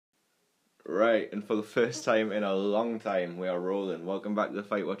Right, and for the first time in a long time, we are rolling. Welcome back to the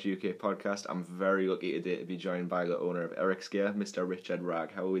Fightwatch UK podcast. I'm very lucky today to be joined by the owner of EryxGear, Mr. Richard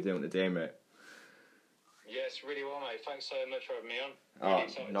Wragg. How are we doing today, mate? Yes, really well, mate. Thanks so much for having me on. Really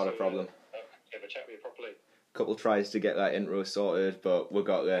excited not a problem. Have a chat with you properly. Couple tries to get that intro sorted, but we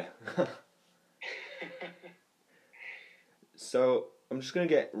got there. So, I'm just going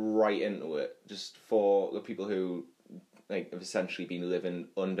to get right into it, just for the people who have essentially been living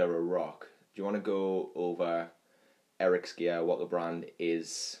under a rock. Do you want to go over EryxGear, what the brand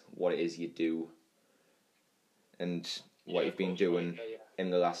is, what it is you do, and what you've been doing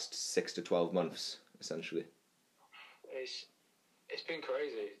in the last 6 to 12 months, essentially? It's been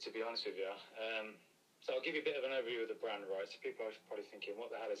crazy, to be honest with you. So I'll give you a bit of an overview of the brand, right? So people are probably thinking,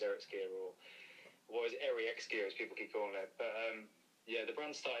 what the hell is EryxGear, or what is EryxGear, as people keep calling it? But the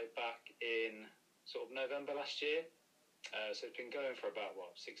brand started back in sort of November last year. So it's been going for about,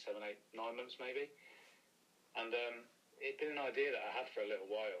 6, 7, 8, 9 months maybe. And it'd been an idea that I had for a little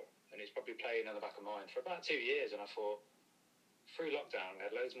while, and it's probably playing in the back of my mind for about 2 years. And I thought, through lockdown, we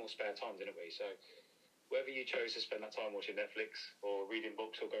had loads more spare time, didn't we? So whether you chose to spend that time watching Netflix or reading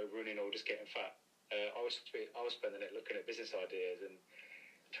books or go running or just getting fat, I was spending it looking at business ideas and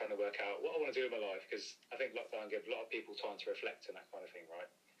trying to work out what I want to do in my life, because I think lockdown gave a lot of people time to reflect and that kind of thing, right?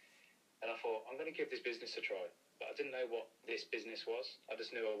 And I thought, I'm going to give this business a try. But I didn't know what this business was. I just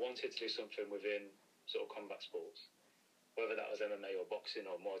knew I wanted to do something within sort of combat sports, whether that was MMA or boxing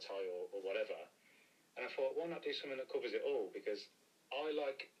or Muay Thai or whatever. And I thought, why not do something that covers it all? Because I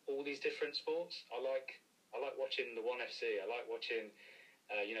like all these different sports. I like watching the ONE FC. I like watching,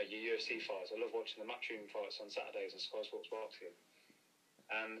 your UFC fights. I love watching the Matchroom fights on Saturdays and Sky Sports Boxing.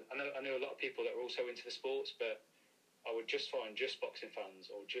 And I knew a lot of people that were also into the sports, but I would just find just boxing fans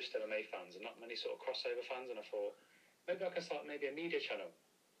or just MMA fans and not many sort of crossover fans. And I thought, maybe I can start maybe a media channel.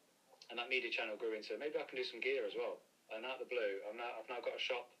 And that media channel grew into, maybe I can do some gear as well. And out of the blue, I've now got a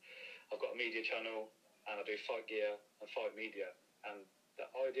shop, I've got a media channel, and I do fight gear and fight media. And the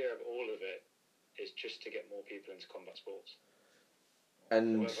idea of all of it is just to get more people into combat sports.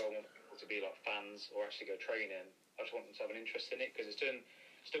 And so whether I want people to be like fans or actually go training, I just want them to have an interest in it, because it's done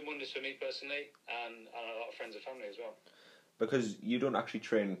wonders for me personally and a lot of friends and family as well. because you don't actually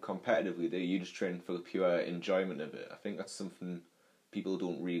train competitively, do you? You just train for the pure enjoyment of it. I think that's something people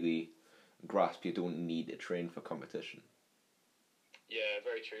don't really grasp. You don't need to train for competition. Yeah,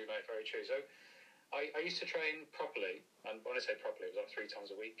 very true, mate, very true. So I used to train properly, and when I say properly, it was like 3 times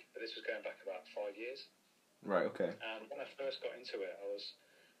a week, but this was going back about 5 years. Right, okay. And when I first got into it, I was,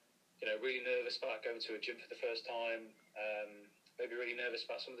 really nervous about going to a gym for the first time, maybe really nervous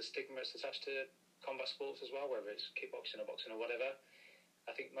about some of the stigmas attached to combat sports as well, whether it's kickboxing or boxing or whatever.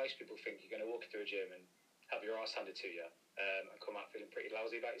 I think most people think you're going to walk into a gym and have your ass handed to you and come out feeling pretty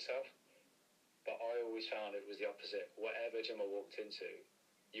lousy about yourself. But I always found it was the opposite. Whatever gym I walked into,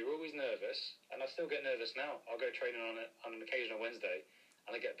 you're always nervous, and I still get nervous now. I'll go training on an occasional Wednesday,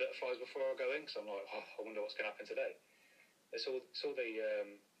 and I get butterflies before I go in, because I'm like, I wonder what's going to happen today. It's all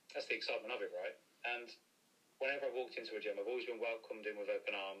that's the excitement of it, right? And whenever I've walked into a gym, I've always been welcomed in with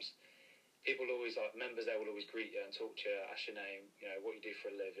open arms. People always, members there will always greet you and talk to you, ask your name, what you do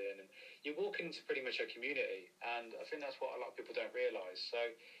for a living. And you're walking into pretty much a community. And I think that's what a lot of people don't realise. So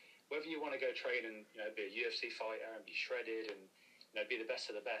whether you want to go train and, be a UFC fighter and be shredded and, be the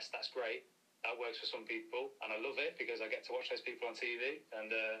best of the best, that's great. That works for some people. And I love it because I get to watch those people on TV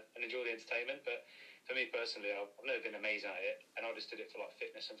and enjoy the entertainment. But for me personally, I've never been amazing at it. And I just did it for,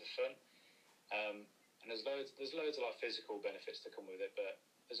 fitness and for fun. And there's loads of physical benefits to come with it, but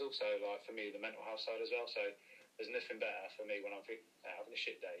there's also for me the mental health side as well. So there's nothing better for me when I'm having a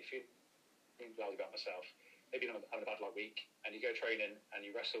shit day, feeling bad about myself, maybe I'm having a bad week, and you go training and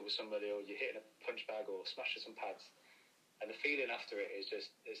you wrestle with somebody or you're hitting a punch bag or smashing some pads, and the feeling after it is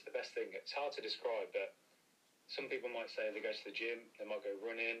it's the best thing. It's hard to describe, but some people might say they go to the gym, they might go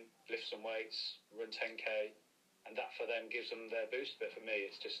running, lift some weights, run 10k, and that for them gives them their boost. But for me,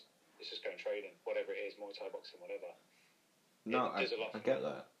 it's just going training, whatever it is, Muay Thai, boxing, whatever. No, I get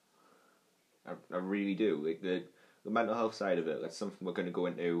that. I really do. The mental health side of it, that's something we're going to go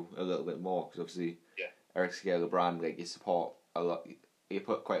into a little bit more, because obviously, EryxGear, the brand, you support a lot. You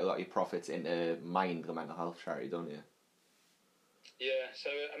put quite a lot of your profits into Mind, the mental health charity, don't you? Yeah. So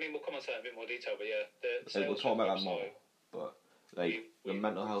we'll come on to that in a bit more detail, but yeah, we'll talk about that more. But the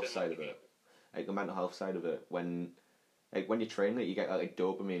mental health side of it, when you train you get that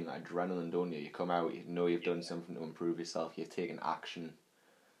dopamine, that adrenaline, don't you? You come out, you know you've done something to improve yourself, you've taken action,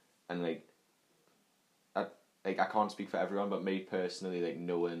 and I can't speak for everyone, but me personally,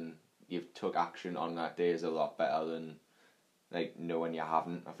 knowing you've took action on that day is a lot better than like knowing you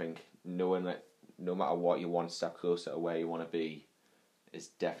haven't. I think knowing that no matter what, you're one step closer to where you want to be is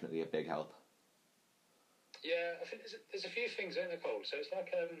definitely a big help. Yeah, I think there's a few things in the Cole. So it's like,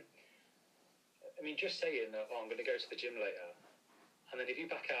 I mean, just saying that, I'm going to go to the gym later, and then if you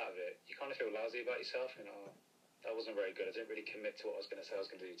back out of it, you kind of feel lousy about yourself. You know, that wasn't very good. I didn't really commit to what I was going to say I was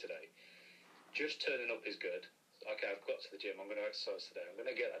going to do today. Just turning up is good. Okay, I've got to the gym. I'm going to exercise today. I'm going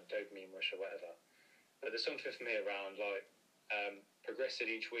to get that dopamine rush or whatever. But there's something for me around like progressing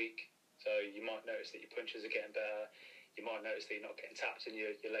each week. So you might notice that your punches are getting better. You might notice that you're not getting tapped in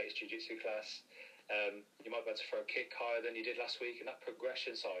your latest jiu-jitsu class. You might be able to throw a kick higher than you did last week, and that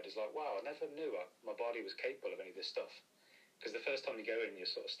progression side is like, wow, I never knew my body was capable of any of this stuff. Because the first time you go in, you're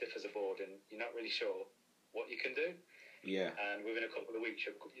sort of stiff as a board, and you're not really sure what you can do. Yeah. And within a couple of weeks,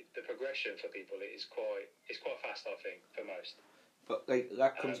 the progression for people is quite fast, I think, for most. But like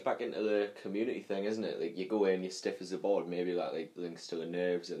that comes back into the community thing, isn't it? Like you go in, you're stiff as a board. Maybe that like links to the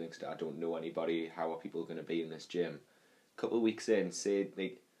nerves. It links to I don't know anybody. How are people going to be in this gym? A couple of weeks in, say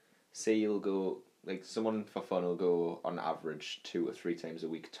you'll go. Like, someone for fun will go, on average, 2 or 3 times a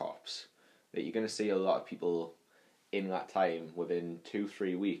week tops. That you're going to see a lot of people in that time, within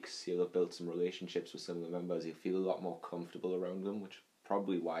 2-3 weeks, you'll have built some relationships with some of the members. You'll feel a lot more comfortable around them, which is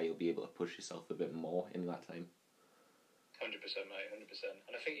probably why you'll be able to push yourself a bit more in that time. 100%, mate, 100%.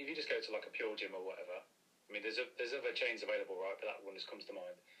 And I think if you just go to, like, a pure gym or whatever, I mean, there's other chains available, right, but that one just comes to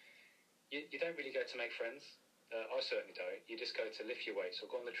mind. You don't really go to make friends. I certainly don't. You just go to lift your weights or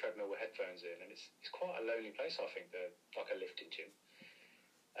go on the treadmill with headphones in, and it's quite a lonely place, I think, like a lifting gym.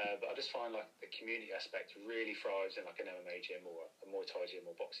 But I just find like the community aspect really thrives in like an MMA gym or a Muay Thai gym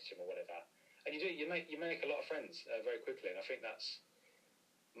or boxing gym or whatever. And you make a lot of friends very quickly, and I think that's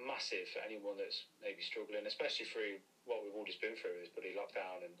massive for anyone that's maybe struggling, especially through what we've all just been through with this bloody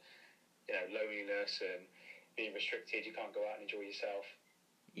lockdown and loneliness and being restricted. You can't go out and enjoy yourself.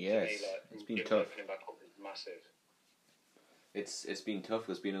 Yes, me, like, it's been tough. Back up is massive. It's been tough.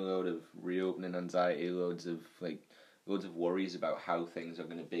 There's been a load of reopening anxiety, loads of worries about how things are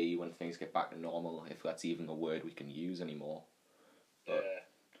going to be when things get back to normal, if that's even a word we can use anymore. But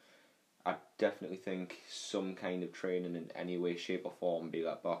I definitely think some kind of training in any way, shape or form, be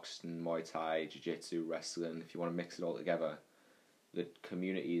that boxing, Muay Thai, Jiu-Jitsu, wrestling, if you want to mix it all together, the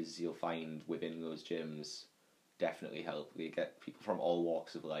communities you'll find within those gyms definitely help. You get people from all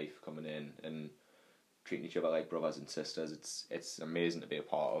walks of life coming in and treating each other like brothers and sisters. It's amazing to be a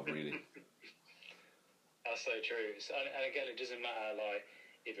part of, really. That's so true. And again, it doesn't matter like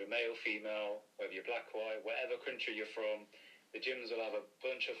if you're male, female, whether you're black, white, whatever country you're from. The gyms will have a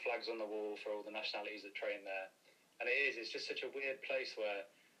bunch of flags on the wall for all the nationalities that train there. And it's just such a weird place where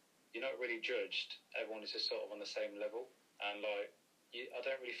you're not really judged. Everyone is just sort of on the same level. And like, I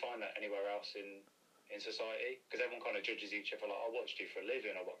don't really find that anywhere else in society, because everyone kind of judges each other like, oh, what do you do for a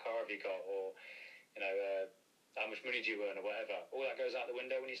living, or what car have you got, or how much money do you earn, or whatever. All that goes out the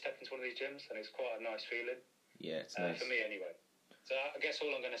window when you step into one of these gyms, and it's quite a nice feeling. Yeah, it's nice. For me anyway. So I guess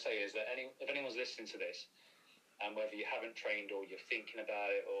all I'm going to say is that if anyone's listening to this, and whether you haven't trained or you're thinking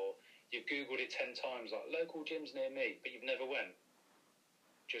about it or you've Googled it 10 times, like local gyms near me, but you've never went,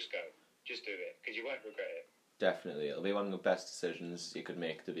 just go. Just do it, because you won't regret it. Definitely. It'll be one of the best decisions you could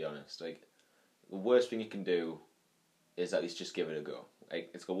make, to be honest. Like, the worst thing you can do is at least just give it a go. Like,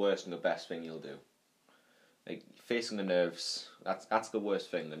 it's the worst and the best thing you'll do. Like, facing the nerves, that's the worst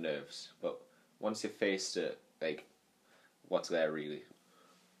thing, the nerves. But once you've faced it, like, what's there really?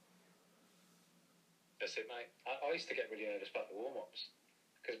 That's it, mate. I used to get really nervous about the warm-ups.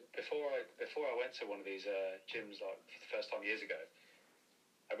 Because before I went to one of these gyms, like, for the first time years ago,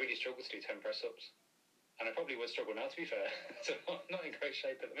 I really struggled to do 10 press-ups. And I probably would struggle now, to be fair. So I'm not in great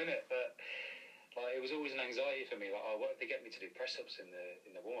shape at the minute, but like, it was always an anxiety for me. Like, oh, what if they get me to do press-ups in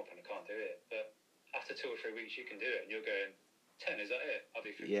the warm-up and I can't do it? But after 2 or 3 weeks, you can do it, and you're going, 10, is that it? I'll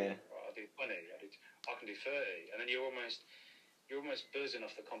do 15. Yeah. Right, I'll do 20. I can do 30. And then you're almost buzzing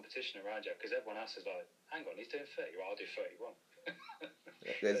off the competition around you, because everyone else is like, hang on, he's doing 30. Well, I'll do 31.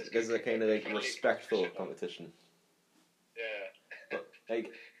 There's a kind of like respectful competition. Yeah. But like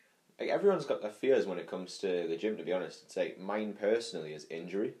everyone's got their fears when it comes to the gym, to be honest. It's like, mine personally is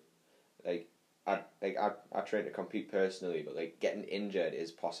injury. I train to compete personally, but like, getting injured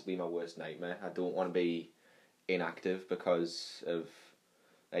is possibly my worst nightmare. I don't want to be inactive because of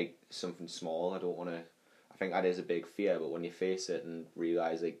like something small. I don't want to. I think that is a big fear, but when you face it and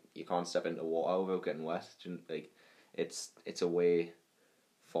realise like you can't step into water without getting wet, like it's a way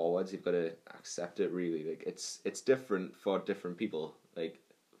forwards. You've got to accept it, really. Like, it's different for different people. Like,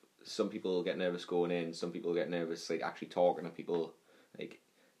 some people get nervous going in, some people get nervous like actually talking to people. Like,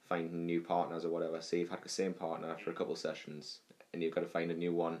 finding new partners or whatever. Say you've had the same partner for a couple of sessions and you've got to find a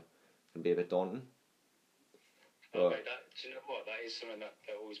new one, it can be a bit daunting. Okay, do you know what? That is something that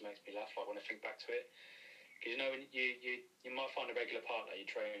always makes me laugh. Like when I think back to it, because when you might find a regular partner you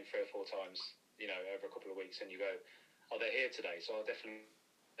train 3 or 4 times, over a couple of weeks, and you go, oh, they're here today, so I'll definitely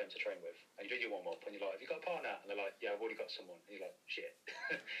them to train with. And you do your warm up, and you're like, have you got a partner? And they're like, yeah, I've already got someone. And you're like, shit,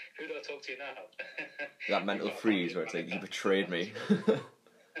 who do I talk to now? That mental freeze where it's like, you betrayed me.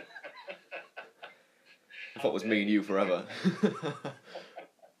 I thought it was me and you forever.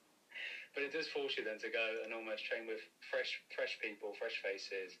 But it does force you then to go and almost train with fresh people, fresh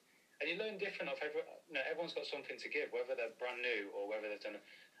faces, and you learn different. Everyone's got something to give, whether they're brand new or whether they've done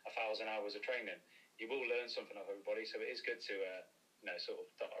 1,000 hours of training. You will learn something of everybody, so it is good to sort of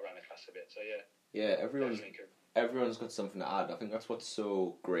dot around the class a bit. So yeah. Yeah, everyone's got something to add. I think that's what's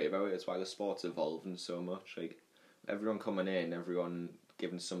so great about it. It's why the sport's evolving so much. Like everyone coming in, everyone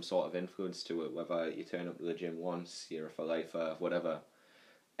giving some sort of influence to it. Whether you turn up to the gym once, you're a for lifer, whatever.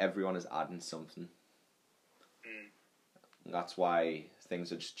 Everyone is adding something. That's why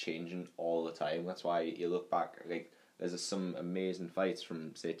things are just changing all the time. That's why you look back, like there's some amazing fights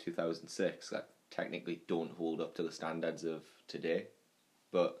from say 2006 that technically don't hold up to the standards of today,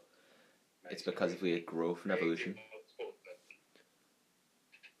 but it's because of the growth and evolution.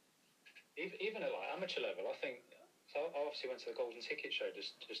 Even at like amateur level, I think. So I obviously went to the Golden Ticket show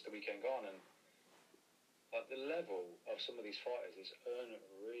just the weekend gone, and like the level of some of these fighters is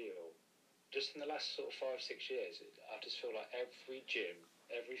unreal. Just in the last sort of 5-6 years, I just feel like every gym,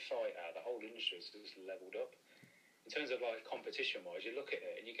 every fighter, the whole industry has just leveled up. In terms of like competition wise, you look at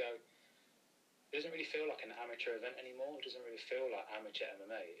it and you go, it doesn't really feel like an amateur event anymore. It doesn't really feel like amateur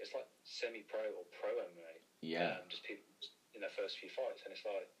MMA. It's like semi-pro or pro MMA. Yeah. Just people in their first few fights, and it's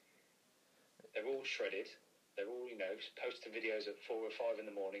like they're all shredded. They're all posting videos at 4 or 5 in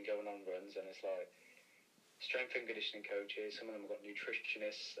the morning, going on runs, and it's like strength and conditioning coaches. Some of them have got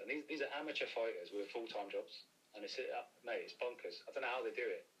nutritionists, and these are amateur fighters with full-time jobs. And it's bonkers. I don't know how they do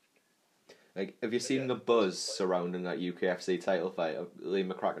it. Like, have you seen the buzz surrounding that UKFC title fight? Lee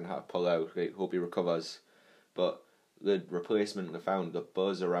McCracken had to pull out. Like, hope he recovers. But the replacement they found, the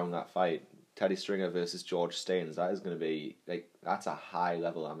buzz around that fight, Teddy Stringer versus George Staines, that is going to be that's a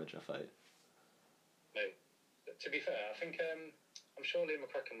high-level amateur fight. Mate, to be fair, I think I'm sure Lee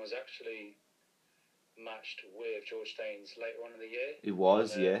McCracken was actually matched with George Staines later on in the year. He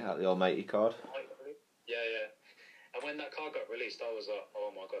was, at the Almighty card. Yeah. And when that card got released, I was like, oh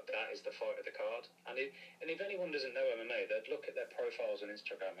my god, that is the fight of the card. And if anyone doesn't know MMA, they'd look at their profiles on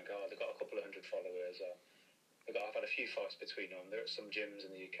Instagram and go, oh, they've got a couple of 100 followers. I've had a few fights between them. They're at some gyms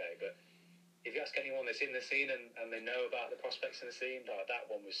in the UK. But if you ask anyone that's in the scene and they know about the prospects in the scene,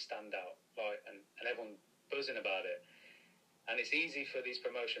 that one was standout. And everyone buzzing about it. And it's easy for these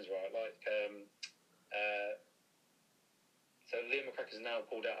promotions, right? So Liam McCracken's now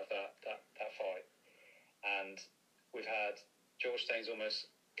pulled out of that fight. And we've had George Staines almost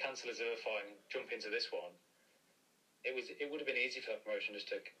cancel his other fight and jump into this one. It would have been easy for that promotion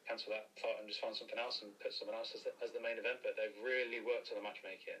just to cancel that fight and just find something else and put someone else as the main event. But they've really worked on the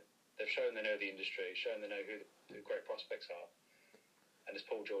matchmaking. They've shown they know the industry, shown they know who the great prospects are, and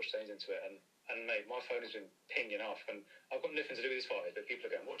just pulled George Staines into it. And mate, my phone has been pinging off, and I've got nothing to do with this fight, but people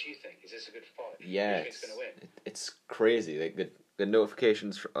are going, "What do you think? Is this a good fight? Yeah, who do you think's going to win?" It's crazy. Like the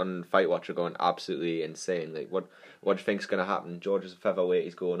notifications on Fightwatch are going absolutely insane. Like what do you think's going to happen? George is a featherweight,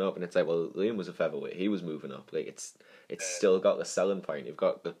 he's going up, and it's like, well, Liam was a featherweight, he was moving up. Like it's still got the selling point. You've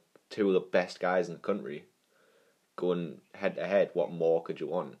got the two of the best guys in the country going head to head. What more could you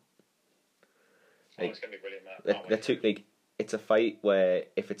want? It's going to be brilliant, that. It's a fight where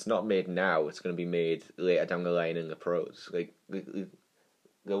if it's not made now, it's going to be made later down the line in the pros. Like they're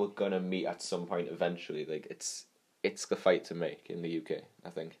going to meet at some point eventually. Like it's the fight to make in the UK,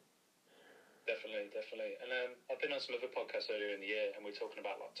 I think. Definitely. And I've been on some other podcasts earlier in the year, and we're talking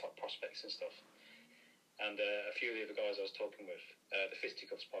about like top prospects and stuff. And a few of the other guys I was talking with, the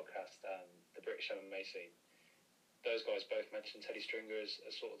Fisticuffs podcast and the British MMA scene, those guys both mentioned Teddy Stringer as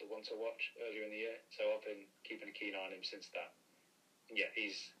sort of the one to watch earlier in the year. So I've been keeping a keen eye on him since that. And yeah,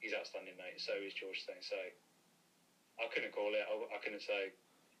 he's outstanding, mate. So is George Staines. So I couldn't call it. I couldn't say,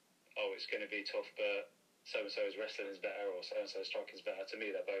 oh, it's going to be tough, but so-and-so's wrestling is better or so-and-so's striking is better. To me,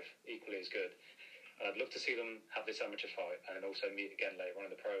 they're both equally as good. And I'd love to see them have this amateur fight and then also meet again later on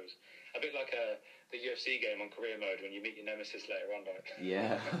in the pros. A bit like the UFC game on career mode when you meet your nemesis later on.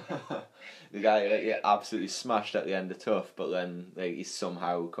 Yeah. The guy get absolutely smashed at the end of Tough, but then he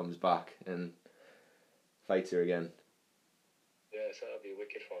somehow comes back and fights her again. Yeah, so that'll be a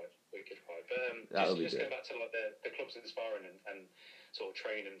wicked fight. But that'll be just good. going back to like the clubs inspiring and sort of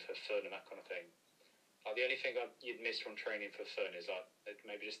training for fun and that kind of thing. Like the only thing you'd miss from training for fun is like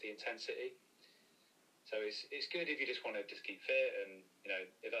maybe just the intensity. So it's good if you just want to just keep fit, and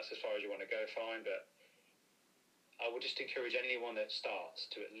if that's as far as you want to go, fine. But I would just encourage anyone that starts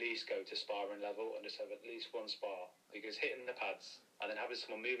to at least go to sparring level and just have at least one spar, because hitting the pads and then having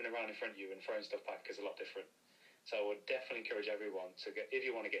someone moving around in front of you and throwing stuff back is a lot different. So I would definitely encourage everyone to get, if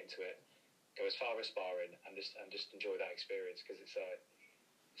you want to get into it, go as far as sparring and just enjoy that experience, because it's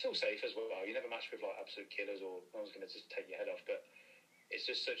all safe as well. You never match with like absolute killers, or no one's going to just take your head off, but it's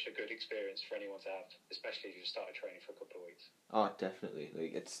just such a good experience for anyone to have, especially if you've started training for a couple of weeks. Oh, definitely.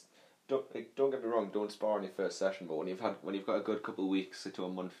 Don't get me wrong, don't spar on your first session, but when you've got a good couple of weeks to a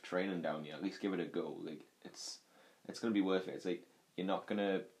month of training down you, at least give it a go. Like it's going to be worth it. It's like you're not going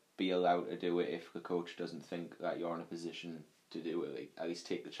to be allowed to do it if the coach doesn't think that you're in a position to do it. Like, at least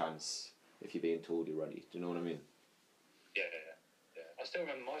take the chance if you're being told you're ready. Do you know what I mean? Yeah. I still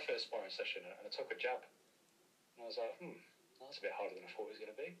remember my first sparring session, and I took a jab, and I was like, that's a bit harder than I thought it was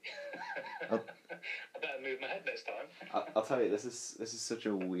going to be. I better move my head next time. I'll tell you, this is such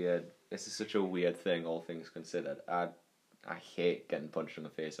a weird thing, all things considered. I hate getting punched in the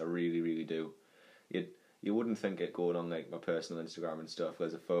face. I really, really do. You wouldn't think it going on like my personal Instagram and stuff.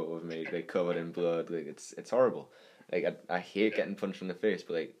 There's a photo of me like covered in blood. Like it's horrible. Like I hate getting punched in the face,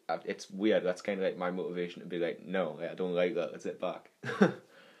 but like it's weird. That's kind of like my motivation to be like, no, like, I don't like that. Let's hit back.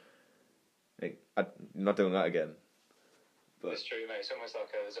 Like I'm not doing that again. But it's true, mate. It's almost like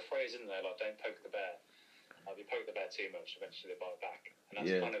there's a phrase, isn't there? Like, don't poke the bear. If you poke the bear too much, eventually they bite back. And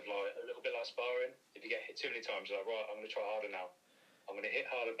that's kind of like a little bit like sparring. If you get hit too many times, you're like, right, I'm going to try harder now. I'm going to hit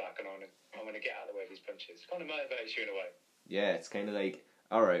harder back, and I'm going to get out of the way of these punches. It kind of motivates you in a way. Yeah, it's kind of like,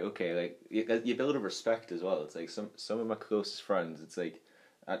 all right, okay, like you build a respect as well. It's like some of my closest friends. It's like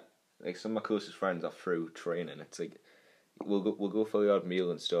some of my closest friends are through training. It's like we'll go for the odd meal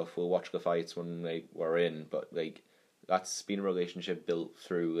and stuff. We'll watch the fights when like we're in, but like that's been a relationship built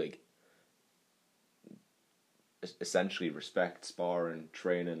through like essentially respect, sparring,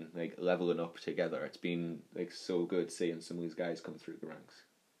 training, like leveling up together. It's been like so good seeing some of these guys come through the ranks.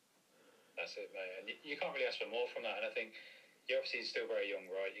 That's it, mate. And you can't really ask for more from that. And I think you're obviously still very young,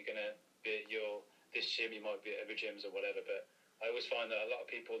 right? You're gonna be at this gym, you might be at other gyms or whatever. But I always find that a lot of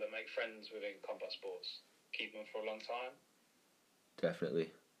people that make friends within combat sports keep them for a long time. Definitely.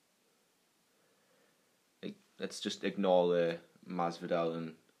 Like, let's just ignore the Masvidal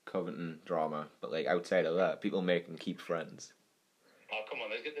and Covington drama, but like outside of that, people make and keep friends. Oh, come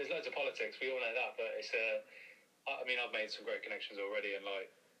on, there's loads of politics, we all know that, but it's I mean, I've made some great connections already, and like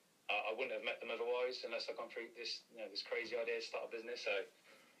I wouldn't have met them otherwise unless I've gone through this this crazy idea to start a business. So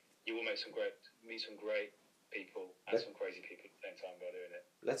you will meet some great people and some crazy people at the same time by doing it.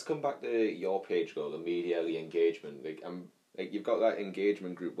 Let's come back to your page though, the media, the engagement. Like you've got that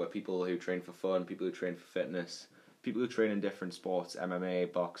engagement group where people who train for fun, people who train for fitness, people who train in different sports,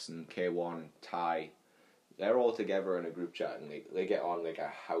 MMA, boxing, K1, Thai, they're all together in a group chat, and they get on like a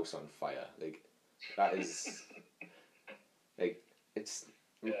house on fire. Like that is like it's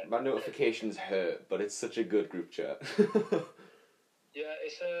my notifications hurt, but it's such a good group chat. Yeah,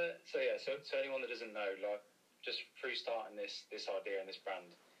 it's so anyone that doesn't know, like just through starting this idea and this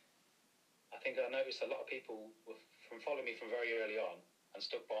brand, I think I noticed a lot of people from following me from very early on and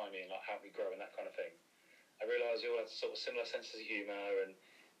stuck by me and like helped me grow and that kind of thing. I realised we all had sort of similar senses of humour, and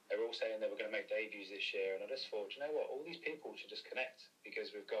they were all saying they were going to make debuts this year, and I just thought, you know what, all these people should just connect,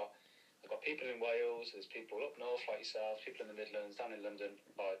 because I've got people in Wales, there's people up north like yourself, people in the Midlands, down in London,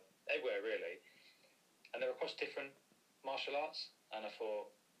 like everywhere really, and they're across different martial arts, and I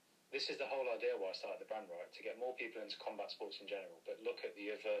thought, this is the whole idea why I started the brand, right, to get more people into combat sports in general, but look at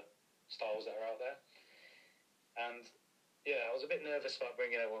the other styles that are out there. And yeah, I was a bit nervous about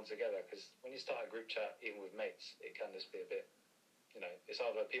bringing everyone together, because when you start a group chat, even with mates, it can just be a bit, it's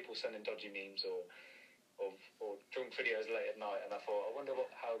either people sending dodgy memes or drunk videos late at night, and I thought, I wonder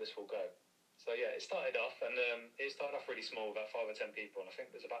how this will go. So yeah, it started off really small, about 5 or 10 people, and I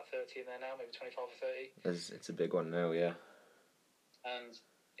think there's about 30 in there now, maybe 25 or 30. It's a big one now, yeah. And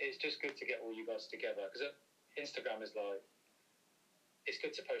it's just good to get all you guys together, because Instagram is like, it's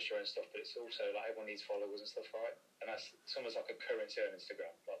good to post your own stuff, but it's also like everyone needs followers and stuff, right? And it's almost like a currency on Instagram.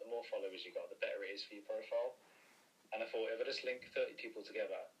 Like the more followers you got, the better it is for your profile. And I thought, if I just link 30 people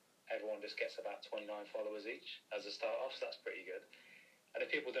together, everyone just gets about 29 followers each as a start off, so that's pretty good. And if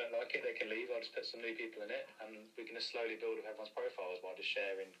people don't like it, they can leave. I'll just put some new people in it, and we can just slowly build up everyone's profiles by just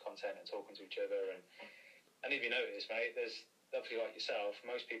sharing content and talking to each other. And if you notice, mate, there's obviously like yourself,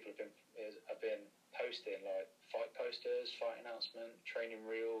 most people have been posting like fight posters, fight announcement, training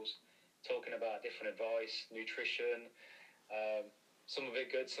reels, talking about different advice, nutrition, some of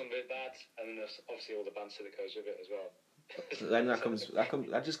it good, some of it bad, and then there's obviously all the banter that goes with it as well. Then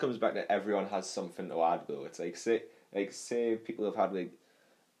that just comes back to everyone has something to add though. It's like say people have had like,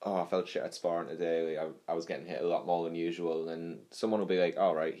 oh, I felt shit at sparring today. Like, I was getting hit a lot more than usual, and someone will be like,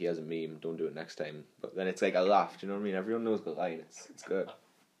 all right, he has a meme, don't do it next time. But then it's like a laugh. Do you know what I mean? Everyone knows the line. It's good.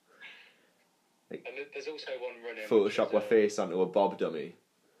 Like, and there's also one running. Photoshop my face onto a bob dummy.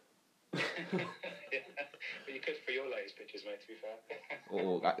 Yeah, but you could for your latest pictures, mate. To be fair.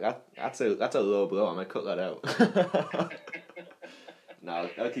 Oh, that's a low blow. I might cut that out. No,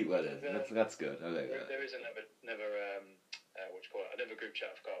 I'll keep that in. That's good. I like that. There is another what you call it? Another group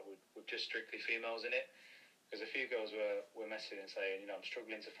chat I've got with just strictly females in it, because a few girls were messaging and saying, I'm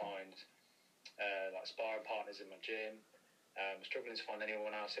struggling to find like sparring partners in my gym. I'm struggling to find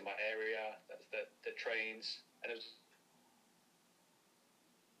anyone else in my area that trains, and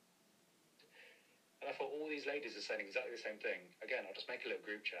I thought all these ladies are saying exactly the same thing. Again, I'll just make a little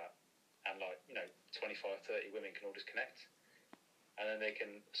group chat, and 25, 30 women can all just connect, and then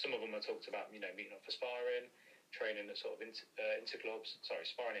some of them are talked about, meeting up for sparring, training at sort of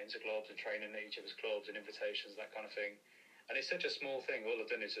sparring at interclubs and training at each other's clubs and invitations, that kind of thing. And it's such a small thing. All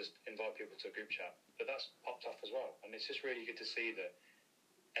I've done is just invite people to a group chat, but that's popped off as well. And it's just really good to see that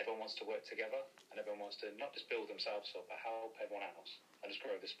everyone wants to work together, and everyone wants to not just build themselves up, but help everyone else and just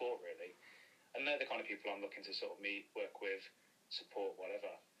grow the sport, really. And they're the kind of people I'm looking to sort of meet, work with, support,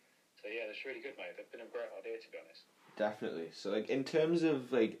 whatever. So yeah, that's really good, mate. They've been a great idea, to be honest. Definitely. So like in terms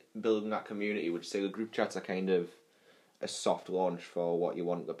of like building that community, would you say the group chats are kind of a soft launch for what you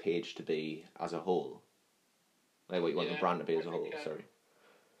want the page to be as a whole? Like what you want the brand to be as a whole, sorry.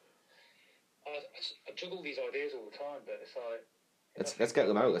 I juggle these ideas all the time, but it's like... Let's get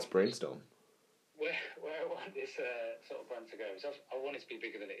them out, let's brainstorm. Where I want this sort of brand to go is I want it to be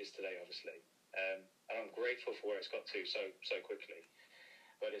bigger than it is today, obviously. And I'm grateful for where it's got to so quickly.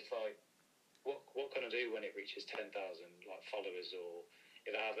 But it's like, what can I do when it reaches 10,000 followers, or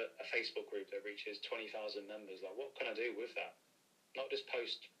if I have a Facebook group that reaches 20,000 members? Like, what can I do with that? Not just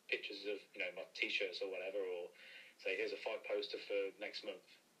post pictures of my t-shirts or whatever, or say here's a fight poster for next month.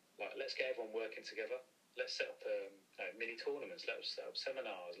 Like, let's get everyone working together. Let's set up mini tournaments. Let's set up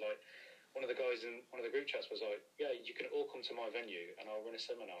seminars. Like, one of the guys in one of the group chats was like, yeah, you can all come to my venue and I'll run a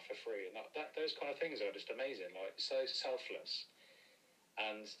seminar for free. And those kind of things are just amazing. Like, so selfless.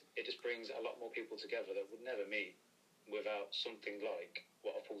 And it just brings a lot more people together that would never meet without something like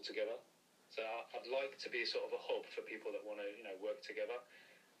what I've pulled together. So I'd like to be sort of a hub for people that want to, work together.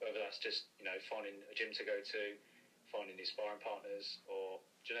 Whether that's just, finding a gym to go to, finding new sparring partners, or,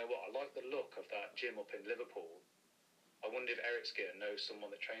 do you know what? I like the look of that gym up in Liverpool. I wonder if EryxGear knows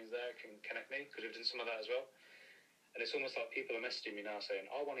someone that trains there, can connect me, because we've done some of that as well. And it's almost like people are messaging me now saying,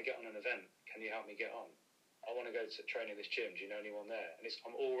 I want to get on an event. Can you help me get on? I want to go to train in this gym. Do you know anyone there? And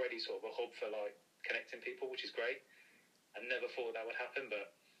I'm already sort of a hub for connecting people, which is great. I never thought that would happen,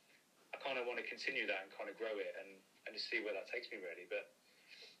 but I kind of want to continue that and kind of grow it and just see where that takes me, really. But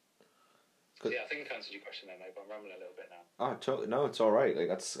yeah, I think I've answered your question there, mate, but I'm rambling a little bit now. Oh, totally. No, it's all right. Like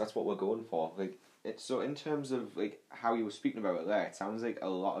that's what we're going for. Like it's so in terms of like how you were speaking about it there, it sounds like a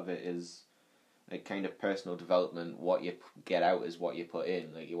lot of it is like kind of personal development. What you get out is what you put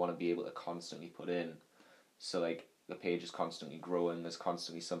in. Like you want to be able to constantly put in. So like the page is constantly growing. There's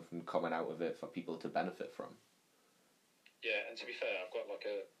constantly something coming out of it for people to benefit from. Yeah, and to be fair, I've got like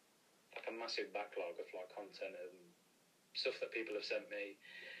a massive backlog of content and stuff that people have sent me.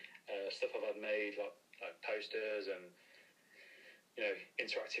 Stuff I've had made, like posters and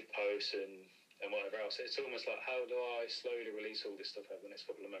interactive posts and whatever else. It's almost like, how do I slowly release all this stuff over the next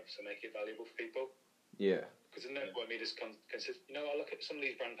couple of months to make it valuable for people? Yeah. Because there's no point me just consist. I look at some of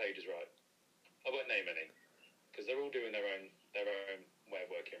these brand pages, right? I won't name any because they're all doing their own way of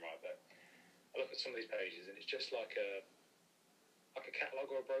working, right? But I look at some of these pages and it's just like a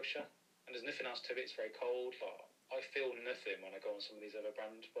catalogue or a brochure, and there's nothing else to it. It's very cold. I feel nothing when I go on some of these other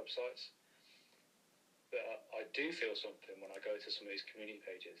brand websites, but I do feel something when I go to some of these community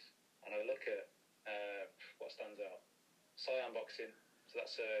pages and I look at what stands out. Cyan Boxing, so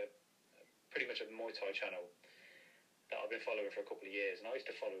that's pretty much a Muay Thai channel that I've been following for a couple of years, and I used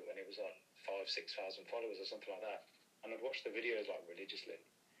to follow it when it was like 5,000-6,000 followers or something like that, and I'd watch the videos religiously.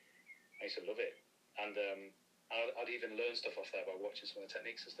 I used to love it, and I'd even learn stuff off there by watching some of the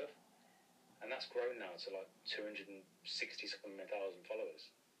techniques and stuff. And that's grown now to 260-something thousand followers.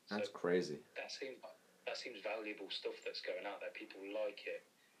 That's crazy. That seems valuable stuff that's going out there. People like it,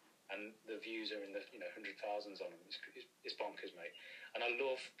 and the views are in the 100,000s on them. It's bonkers, mate. And I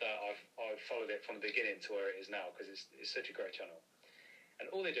love that I've followed it from the beginning to where it is now, because it's such a great channel.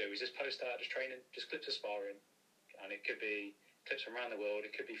 And all they do is just post out, just training, just clips of sparring, and it could be clips from around the world.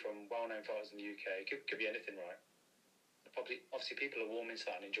 It could be from well-known fighters in the UK. It could be anything, right? Obviously, people are warming to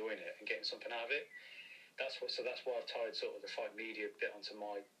that and enjoying it and getting something out of it. That's why I've tied sort of the fight media bit onto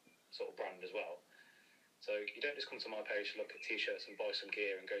my sort of brand as well. So you don't just come to my page to look at t-shirts and buy some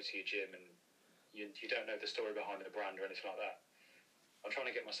gear and go to your gym, and you don't know the story behind the brand or anything like that. I'm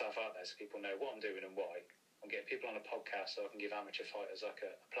trying to get myself out there so people know what I'm doing and why. I'm getting people on a podcast so I can give amateur fighters like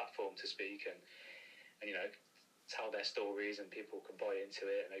a platform to speak and tell their stories, and people can buy into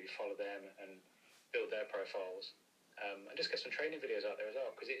it and maybe follow them and build their profiles. And just get some training videos out there as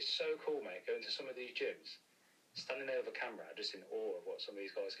well, because it's so cool, mate, going to some of these gyms, standing there with a camera, just in awe of what some of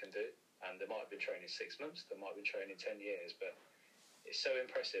these guys can do. And they might have been training 6 months, they might have been training 10 years, but it's so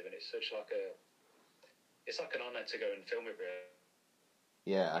impressive, and it's such like an honour to go and film it, really.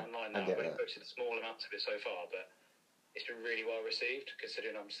 Yeah, online I now. get I've only that. posted a small amount of it so far, but it's been really well received,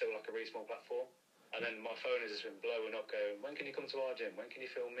 considering I'm still like a really small platform. And then my phone has just been blowing up going, when can you come to our gym? When can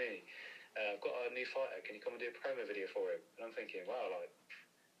you film me? I've got a new fighter, can you come and do a promo video for him? And I'm thinking, wow, like,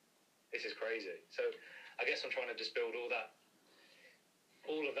 this is crazy. So I guess I'm trying to just build all of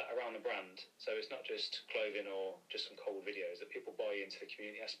that around the brand. So it's not just clothing or just some cool videos, that people buy into the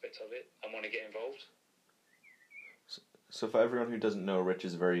community aspect of it and want to get involved. So for everyone who doesn't know, Rich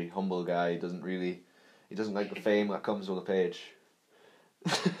is a very humble guy. He doesn't like the fame that comes with a page.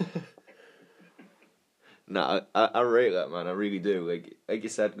 Nah, I rate that, man. I really do. Like you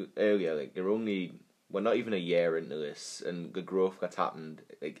said earlier, like we're not even a year into this, and the growth that's happened.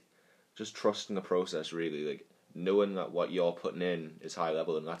 Like, just trusting the process, really. Like, knowing that what you're putting in is high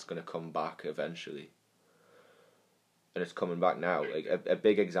level, and that's going to come back eventually. And it's coming back now. Like a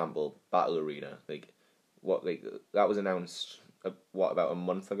big example, Battle Arena. That was announced about a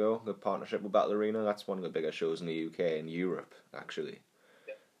month ago. The partnership with Battle Arena. That's one of the bigger shows in the UK and Europe, actually.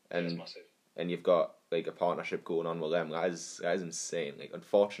 Yeah, and it's massive. And you've got like a partnership going on with them. That is insane. Like,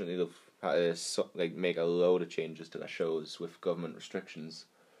 unfortunately, they've had to make a load of changes to their shows with government restrictions.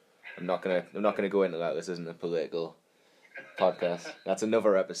 I'm not gonna go into that. This isn't a political podcast. That's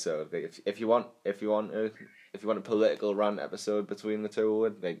another episode. Like, if you want a political rant episode between the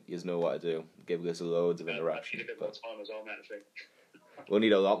two, like, you know what to do. Give us loads of interaction. I need a bit more time as well, man, I think. We'll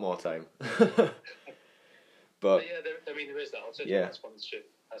need a lot more time. But yeah, there is that. I'll touch on that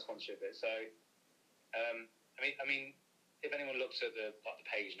sponsorship bit. So, I mean, if anyone looks at the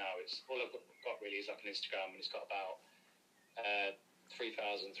page now, it's all I've got really is like an Instagram, and it's got about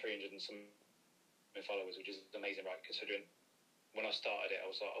 3,300 and some followers, which is amazing, right? Considering when I started it, I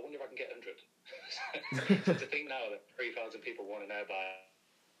was like, I wonder if I can get 100. So to think now that 3,000 people want to know about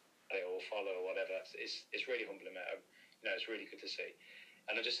it or follow or whatever, it's really humbling, mate. It's really good to see,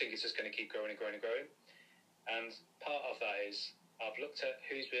 and I just think it's just going to keep growing and growing and growing. And part of that is I've looked at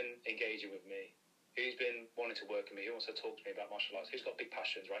who's been engaging with me, who's been wanting to work with me, who wants to talk to me about martial arts, who's got big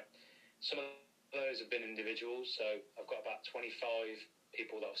passions, right? Some of those have been individuals, so I've got about 25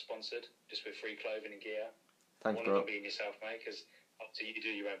 people that I've sponsored just with free clothing and gear. Thanks, one bro. of them being yourself, mate, because obviously you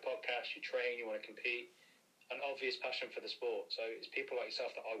do your own podcast, you train, you want to compete, an obvious passion for the sport. So it's people like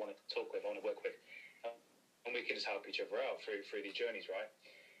yourself that I want to talk with, I want to work with, and we can just help each other out through these journeys, right?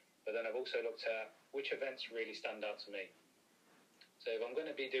 But then I've also looked at which events really stand out to me. So if I'm going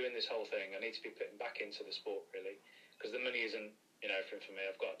to be doing this whole thing, I need to be putting back into the sport, really, because the money isn't, everything for me.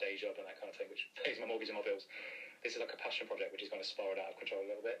 I've got a day job and that kind of thing, which pays my mortgage and my bills. This is like a passion project, which is going to spiral out of control a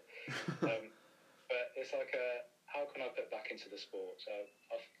little bit. But it's like, how can I put back into the sport? So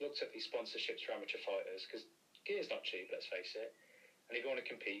I've looked at these sponsorships for amateur fighters, because gear's not cheap, let's face it. And if you want to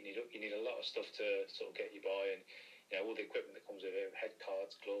compete, you need a lot of stuff to sort of get you by, and all the equipment that comes with it, head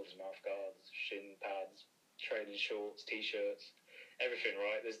cards, gloves, mouth guards, shin pads, training shorts, t-shirts, everything,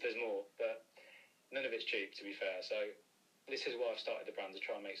 right? There's more, but none of it's cheap, to be fair. So this is why I've started the brand, to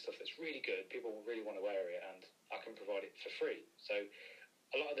try and make stuff that's really good. People really want to wear it, and I can provide it for free. So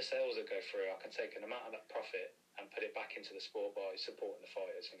a lot of the sales that go through, I can take an amount of that profit and put it back into the sport by supporting the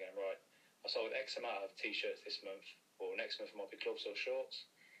fighters and going, right, I sold X amount of t-shirts this month, or next month it might be gloves or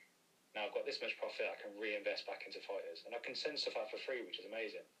shorts. Now I've got this much profit, I can reinvest back into fighters, and I can send stuff out for free, which is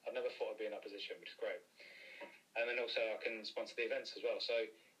amazing. I never thought I'd be in that position, which is great. And then also I can sponsor the events as well. So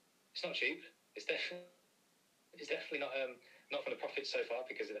it's not cheap. It's definitely not from the profits so far,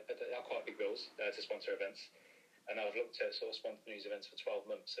 because they are quite big bills to sponsor events. And I've looked at sort of sponsoring these events for 12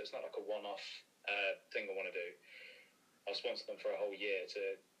 months, so it's not like a one-off thing I want to do. I'll sponsor them for a whole year to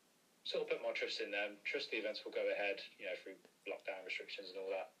sort of put my trust in them, trust the events will go ahead, through lockdown restrictions and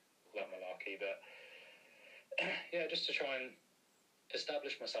all that malarkey. But yeah, just to try and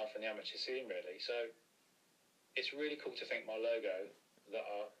establish myself in the amateur scene, really. So it's really cool to think my logo that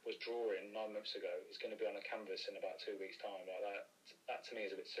I was drawing 9 months ago is going to be on a canvas in about 2 weeks' time. Like that to me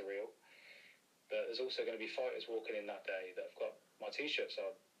is a bit surreal. But there's also going to be fighters walking in that day that have got my t-shirts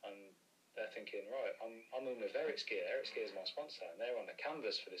on, and they're thinking, right, I'm in with EryxGear. EryxGear is my sponsor, and they're on the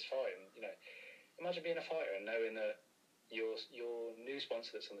canvas for this fight. And imagine being a fighter and knowing that your new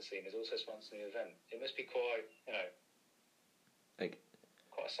sponsor that's on the scene is also sponsoring the event. It must be quite,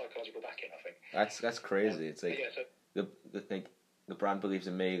 quite a psychological backing, I think. That's crazy. It's like the brand believes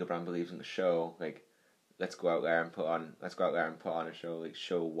in me. The brand believes in the show. Like, let's go out there and put on a show. Like,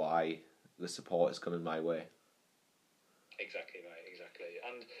 show why the support is coming my way. Exactly, mate. Exactly.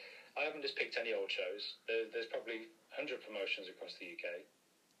 And I haven't just picked any old shows. There's probably 100 promotions across the UK.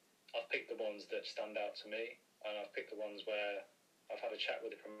 I've picked the ones that stand out to me, and I've picked the ones where I've had a chat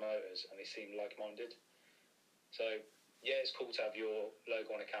with the promoters and they seem like-minded. So, yeah, it's cool to have your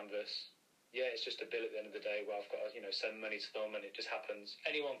logo on a canvas. Yeah, it's just a bill at the end of the day where I've got to, send money to them, and it just happens.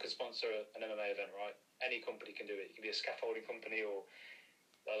 Anyone can sponsor an MMA event, right? Any company can do it. It can be a scaffolding company or,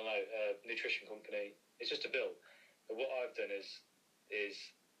 I don't know, a nutrition company. It's just a bill. But what I've done is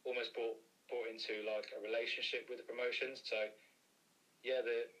almost brought into like a relationship with the promotions. So,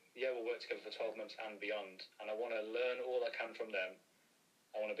 we'll work together for 12 months and beyond. And I want to learn all I can from them.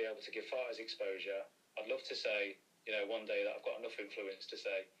 I want to be able to give fighters exposure. I'd love to say, one day that I've got enough influence to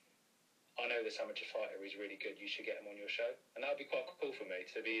say, I know this amateur fighter is really good. You should get him on your show. And that would be quite cool for me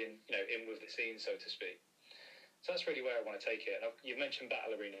to be in with the scene, so to speak. So that's really where I want to take it. And you've mentioned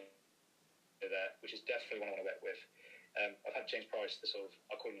Battle Arena there, which is definitely one I want to work with. I've had James Price,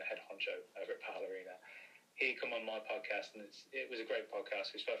 I call him the head honcho over at Battle Arena. He come on my podcast, and it was a great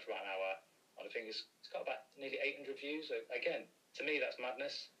podcast. We spoke for about an hour, and I think it's got about nearly 800 views. Again, to me, that's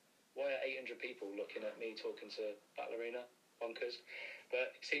madness. Why are 800 people looking at me talking to Battle Arena? Bonkers.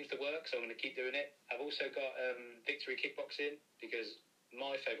 But it seems to work, so I'm going to keep doing it. I've also got Victory Kickboxing, because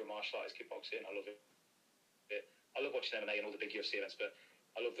my favourite martial art is kickboxing. I love it. I love watching MMA and all the big UFC events, but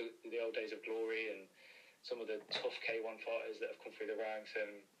I love the old days of glory and some of the tough K1 fighters that have come through the ranks.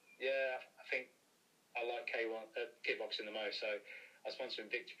 And yeah, I think I like K1 kickboxing the most. So I'm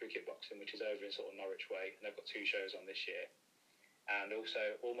sponsoring Victory Kickboxing, which is over in sort of Norwich way, and they've got 2 shows on this year. And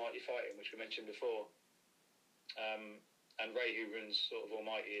also Almighty Fighting, which we mentioned before. And Ray, who runs sort of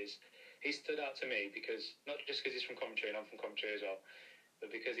Almighty, he stood out to me because not just because he's from Coventry and I'm from Coventry as well,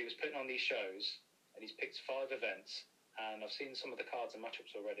 but because he was putting on these shows and he's picked 5 events. And I've seen some of the cards and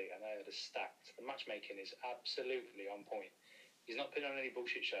matchups already, and they are just stacked. The matchmaking is absolutely on point. He's not putting on any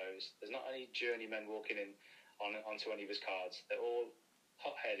bullshit shows. There's not any journeymen walking in onto any of his cards. They're all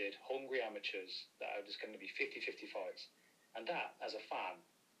hot-headed, hungry amateurs that are just going to be 50-50 fights. And that, as a fan,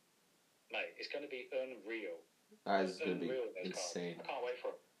 mate, it's going to be unreal. That is going to be insane. Cards. I can't wait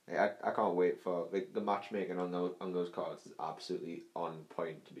for it. Yeah, I can't wait for the matchmaking on those cards is absolutely on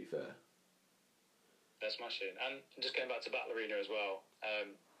point, to be fair. They're smashing. And just going back to Battle Arena as well,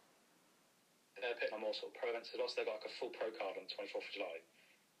 they're putting on more sort of pro events as well, so they've got like a full pro card on the 24th of July.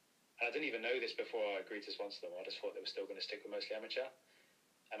 And I didn't even know this before I agreed to sponsor them. I just thought they were still going to stick with mostly amateur.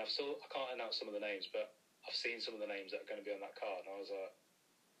 And I can't announce some of the names, but I've seen some of the names that are going to be on that card, and I was like,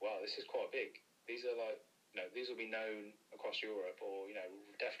 wow, this is quite big. These are like, these will be known across Europe or,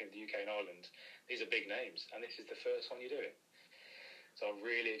 definitely the UK and Ireland. These are big names, and this is the first one you're doing. So I'm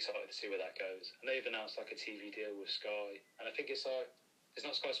really excited to see where that goes. And they've announced like a TV deal with Sky, and I think it's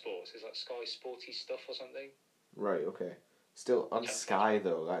not Sky Sports, it's like Sky Sporty Stuff or something. Right, okay. Still on Sky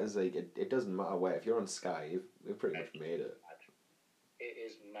though, that is like, it doesn't matter where. If you're on Sky, you've pretty much made it. It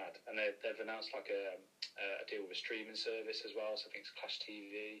is mad. And they've announced like a deal with a streaming service as well, so I think it's Clash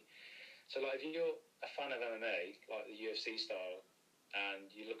TV. So like if you're a fan of MMA, like the UFC style, and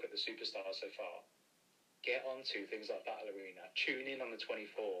you look at the superstars so far, get onto things like Battle Arena, tune in on the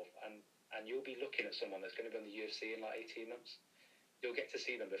 24th, and you'll be looking at someone that's going to be on the UFC in like 18 months. You'll get to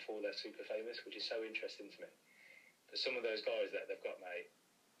see them before they're super famous, which is so interesting to me. But some of those guys that they've got, mate,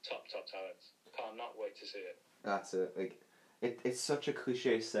 top talents. Can't wait to see it. That's it. Like, it's such a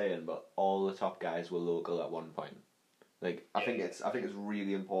cliche saying, but all the top guys were local at one point. Like, I think it's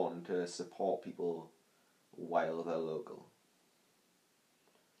really important to support people while they're local.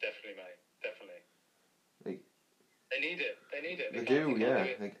 Definitely, mate. Definitely. Like, they need it. They do, yeah.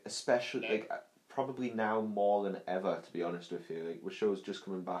 Like, especially like probably now more than ever, to be honest with you. Like, with shows just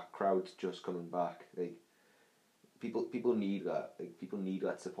coming back, crowds just coming back. Like, people need that. Like, people need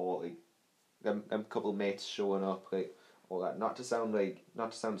that support. Like, them couple mates showing up. Like, all that. Not to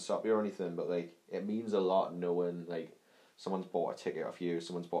sound soppy or anything, but like, it means a lot knowing like someone's bought a ticket off you,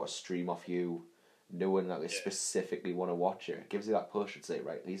 someone's bought a stream off you, knowing that they specifically want to watch it. It gives you that push. It's like,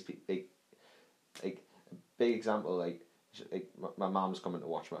 right, these people, like a big example, like Like, my mom's coming to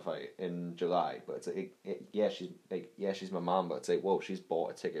watch my fight in July, but it's like, she's my mom, but it's like, whoa, she's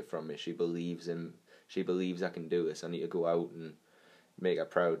bought a ticket from me. She believes I can do this. I need to go out and make her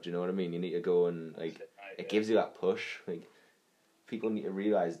proud. Do you know what I mean? You need to go and like, it gives you that push. Like, people need to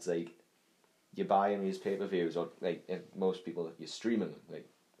realise it's like, you're buying these pay-per-views, or like most people, you're streaming them. Like,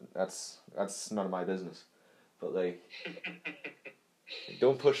 that's none of my business. But like,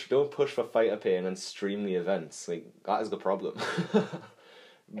 don't push for fighter pay and then stream the events. Like, that is the problem.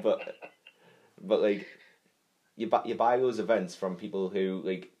 but like, you buy those events from people who,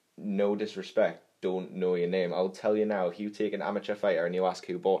 like, no disrespect, don't know your name. I'll tell you now, if you take an amateur fighter and you ask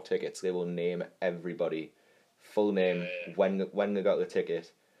who bought tickets, they will name everybody, full name, when they got the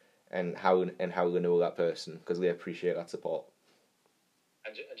ticket, and how they know that person, because they appreciate that support.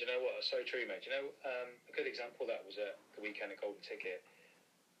 And do you know what? It's so true, mate. Do you know, a good example of that was at the weekend at Golden Ticket.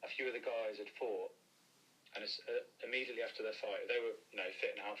 A few of the guys had fought, and immediately after their fight, they were, you know,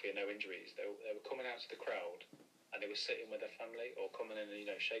 fit and healthy and no injuries. They were coming out to the crowd, and they were sitting with their family or coming in and, you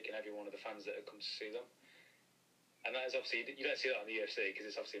know, shaking every one of the fans that had come to see them. And that is obviously, you don't see that on the UFC because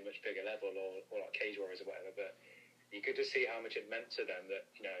it's obviously a much bigger level, or like Cage Warriors or whatever, but you could just see how much it meant to them that,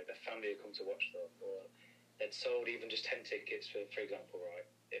 you know, their family had come to watch them, or they'd sold even just 10 tickets, for example, right?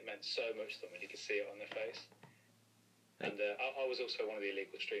 It meant so much to them, and you could see it on their face. And I was also one of the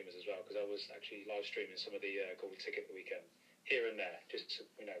illegal streamers as well, because I was actually live streaming some of the Golden Ticket the weekend, here and there, just,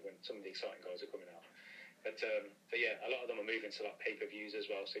 you know, when some of the exciting guys are coming out. But yeah, a lot of them are moving to like pay-per-views as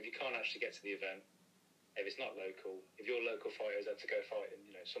well. So if you can't actually get to the event, if it's not local, if your local fighters had to go fight in,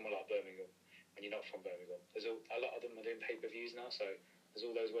 you know, somewhere like Birmingham, and you're not from Birmingham, a lot of them are doing pay-per-views now. So there's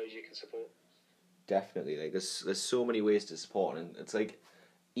all those ways you can support. Definitely, like there's so many ways to support, and it's like,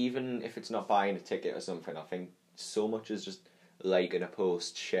 even if it's not buying a ticket or something, I think so much as just liking a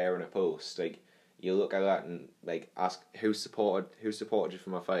post, sharing a post. Like, you look at that and like ask who supported you for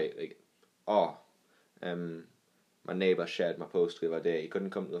my fight. Like, my neighbour shared my post the other day. He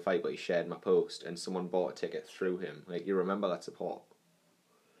couldn't come to the fight, but he shared my post, and someone bought a ticket through him. Like, you remember that support.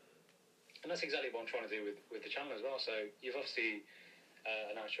 And that's exactly what I'm trying to do with the channel as well. So you've obviously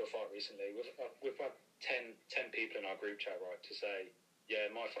announced your fight recently. We've had 10 people in our group chat, right, to say, yeah,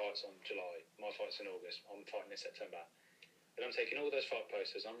 my fight's on July, my fight's in August, I'm fighting in September. And I'm taking all those fight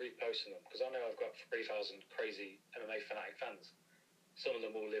posters, I'm reposting them, because I know I've got 3,000 crazy MMA fanatic fans. Some of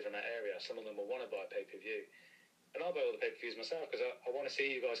them will live in that area, some of them will want to buy a pay-per-view. And I'll buy all the pay-per-views myself, because I want to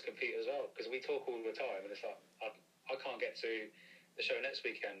see you guys compete as well, because we talk all the time, and it's like, I can't get to the show next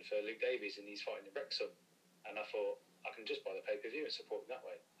weekend for Luke Davies, and he's fighting in Wrexham. And I thought, I can just buy the pay-per-view and support them that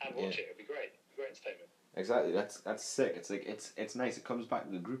way. And watch it, it'll be great. Great entertainment. Exactly, that's sick. It's like it's nice. It comes back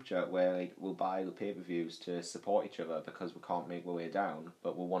to the group chat where like we'll buy the pay-per-views to support each other because we can't make our way down,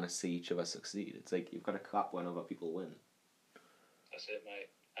 but we want to see each other succeed. It's like you've got to clap when other people win. That's it,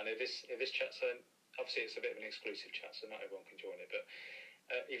 mate. And if this chat's obviously it's a bit of an exclusive chat, so not everyone can join it. But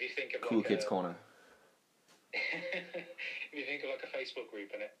if you think of Cool like Kids Corner. If you think of like a Facebook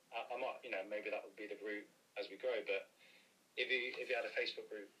group, and I might, you know, maybe that would be the route as we grow, but if you had a Facebook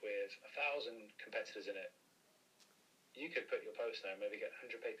group with 1,000 competitors in it, you could put your post there and maybe get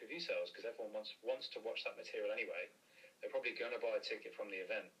 100 pay-per-view sales, because everyone wants to watch that material anyway. They're probably going to buy a ticket from the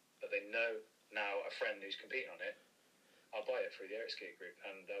event, but they know now a friend who's competing on it. I'll buy it through the EryxGear group,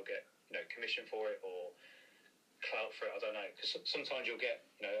 and they'll get, you know, commission for it or clout for it. I don't know, because sometimes you'll get,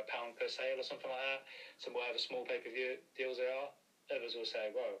 you know, £1 per sale or something like that. Some whatever small pay-per-view deals there are. Others will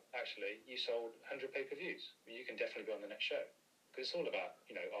say, well, actually, you sold 100 pay-per-views. You can definitely be on the next show. Because it's all about,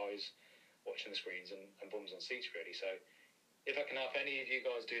 you know, eyes watching the screens and bums on seats, really. So if I can help any of you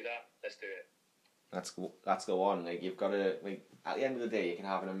guys do that, let's do it. That's the one. Like, you've got to, like, at the end of the day, you can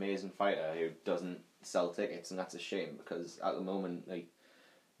have an amazing fighter who doesn't sell tickets, and that's a shame, because at the moment, like,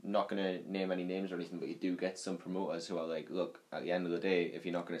 not going to name any names or anything, but you do get some promoters who are like, look, at the end of the day, if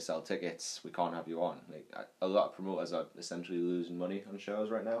you're not going to sell tickets, we can't have you on. Like, a lot of promoters are essentially losing money on shows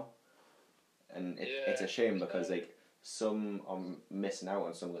right now, and it's a shame, because like some are missing out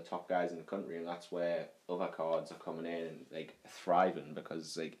on some of the top guys in the country, and that's where other cards are coming in and like thriving,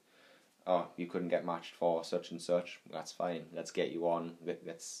 because like, oh, you couldn't get matched for such and such, that's fine, let's get you on,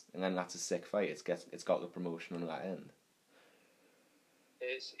 and then that's a sick fight. It's got the promotion on that end.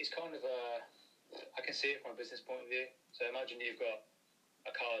 It's kind of I can see it from a business point of view. So imagine you've got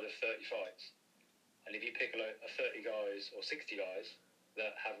a card of 30 fights, and if you pick a 30 guys or 60 guys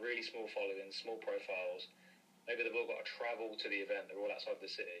that have really small followings, small profiles, maybe they've all got to travel to the event, they're all outside the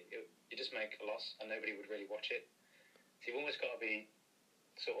city, you just make a loss and nobody would really watch it. So you've almost got to be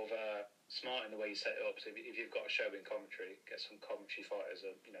sort of smart in the way you set it up. So if you've got a show in Coventry, get some Coventry fighters,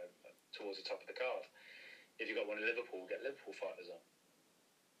 you know, towards the top of the card. if you've got one in Liverpool, get Liverpool fighters on.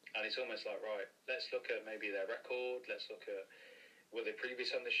 And it's almost like, right, let's look at maybe their record, let's look at, were they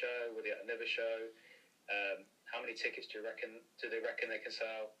previous on the show, were they at another show, how many tickets do they reckon they can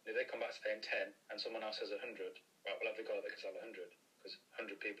sell? If they come back saying 10 and someone else has 100, right, we'll have the guy that can sell 100, because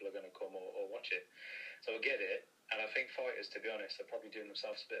 100 people are going to come or watch it. So I get it, and I think fighters, to be honest, are probably doing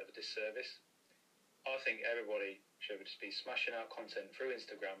themselves a bit of a disservice. I think everybody should just be smashing out content through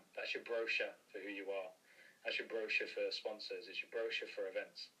Instagram. That's your brochure for who you are. That's your brochure for sponsors. It's your brochure for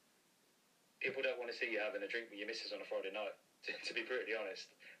events. People don't want to see you having a drink with your missus on a Friday night, to be brutally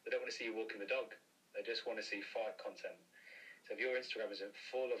honest. They don't want to see you walking the dog. They just want to see fight content. So if your Instagram isn't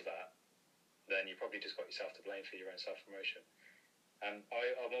full of that, then you probably just got yourself to blame for your own self-promotion. And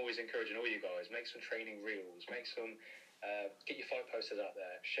I'm always encouraging all you guys, make some training reels, get your fight posters out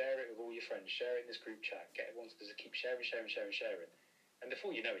there, share it with all your friends, share it in this group chat, get everyone to just keep sharing. And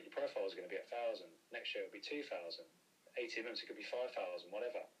before you know it, your profile is going to be 1,000. Next year it'll be 2,000. 18 months it could be 5,000,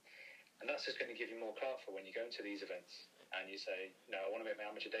 whatever. And that's just going to give you more clout for when you go into these events and you say, no, I want to make my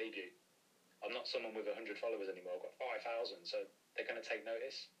amateur debut. I'm not someone with 100 followers anymore. I've got 5,000, so they're going to take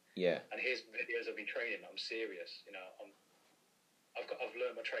notice. Yeah. And here's videos of me training. I'm serious. You know, I've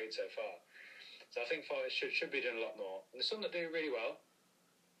learned my trade so far. So I think fighters should be doing a lot more. And there's some that do really well,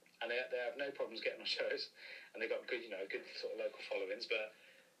 and they have no problems getting on shows, and they've got good sort of local followings. But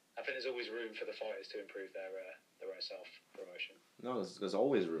I think there's always room for the fighters to improve their own self promotion. No, there's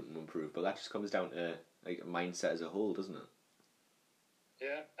always room to improve, but that just comes down to like mindset as a whole, doesn't it?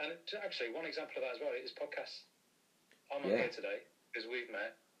 Yeah, and actually, one example of that as well is podcasts. I'm on here today because we've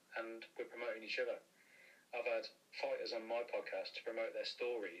met and we're promoting each other. I've had fighters on my podcast to promote their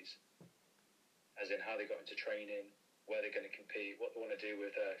stories, as in how they got into training, where they're going to compete, what they want to do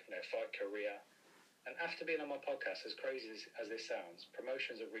with their fight career. And after being on my podcast, as crazy as this sounds,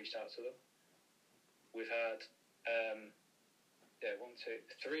 promotions have reached out to them. We've had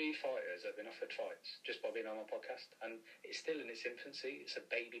 3 fighters that have been offered fights just by being on my podcast, and it's still in its infancy. It's a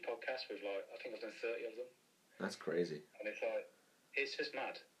baby podcast with I think I've done 30 of them. That's crazy. And it's just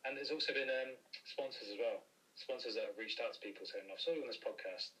mad. And there's also been sponsors as well. Sponsors that have reached out to people saying, I've saw you on this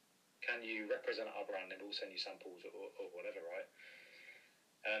podcast. Can you represent our brand and we'll send you samples or whatever, right?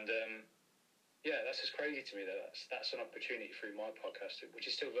 And that's just crazy to me that's an opportunity through my podcast, which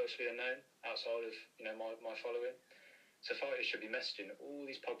is still virtually unknown outside of my following. So fighters should be messaging all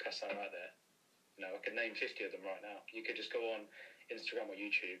these podcasts that are out there. I can name 50 of them right now. You could just go on Instagram or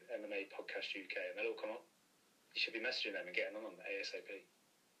YouTube, MMA Podcast UK, and they'll all come up. You should be messaging them and getting on ASAP.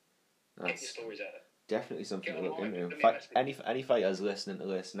 Get your stories out there. Definitely something to look into. Any fighters listening to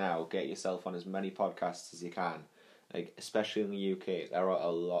this now, get yourself on as many podcasts as you can. Like, especially in the UK, there are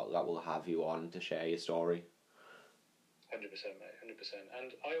a lot that will have you on to share your story. 100%, mate, 100%.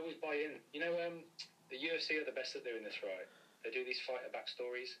 And I always buy in. The UFC are the best at doing this, right? They do these fighter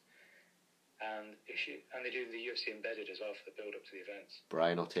backstories, and they do the UFC embedded as well for the build-up to the events.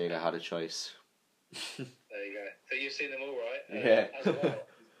 Brian Ortega had a choice. There you go. So you've seen them all, right? Yeah. As well.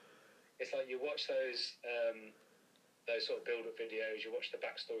 It's like you watch those sort of build-up videos, you watch the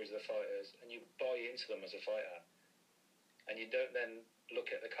backstories of the fighters, and you buy into them as a fighter. And you don't then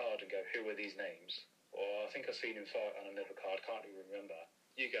look at the card and go, who are these names? Or I think I've seen him fight on another card, can't even remember.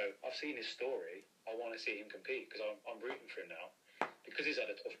 You go, I've seen his story, I want to see him compete because I'm rooting for him now. Because he's had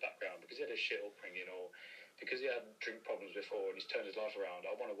a tough background, because he had a shit upbringing, or because he had drink problems before and he's turned his life around,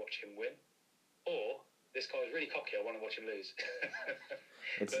 I want to watch him win. Or, this guy's really cocky, I want to watch him lose.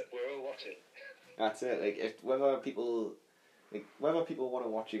 But we're all watching. That's it. Like, whether people want to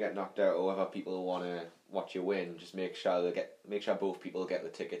watch you get knocked out or whether people want to watch you win, just make sure both people get the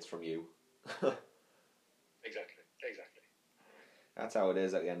tickets from you. Exactly. That's how it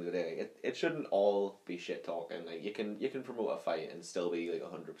is at the end of the day. It shouldn't all be shit talking. Like, you can promote a fight and still be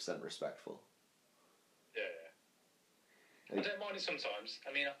 100% respectful. Yeah. I don't mind it sometimes.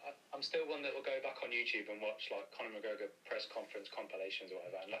 I mean, I'm still one that will go back on YouTube and watch Conor McGregor press conference compilations or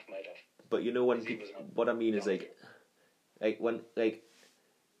whatever and laugh my head off. But when what I mean is when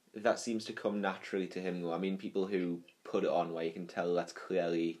that seems to come naturally to him though. I mean, people who put it on where you can tell that's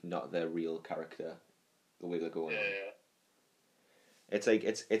clearly not their real character, the way they're going on. Yeah. It's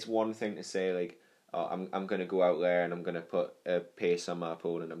it's one thing to say oh, I'm going to go out there and I'm going to put a pace on my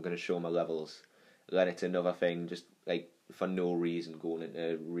opponent, I'm going to show my levels. Then it's another thing just for no reason going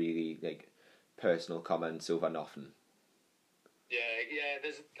into really personal comments over nothing. Yeah.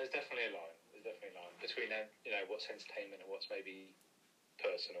 There's definitely a line. Between what's entertainment and what's maybe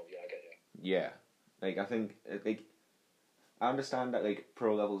personal. Yeah, I get you. Yeah, I think I understand that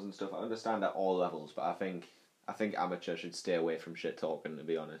pro levels and stuff. I understand at all levels, but I think amateur should stay away from shit talking. To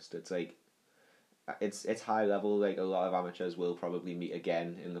be honest, it's it's high level. Like a lot of amateurs will probably meet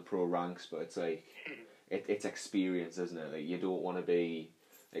again in the pro ranks, but it's like it's experience, isn't it? Like you don't want to be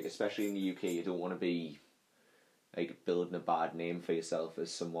like, especially in the UK, you don't want to be like building a bad name for yourself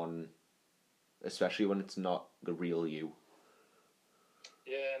as someone, especially when it's not the real you.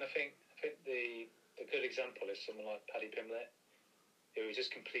 Yeah, and I think the good example is someone like Paddy Pimblett, who is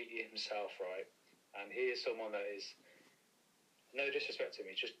just completely himself, right? And he is someone that is, no disrespect to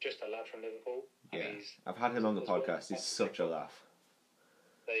him, he's just a lad from Liverpool. Yeah, I've had him on the podcast. He's such a laugh.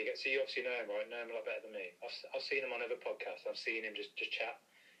 There you go. So you obviously know him, right? Know him a lot better than me. I've seen him on other podcasts. I've seen him just chat,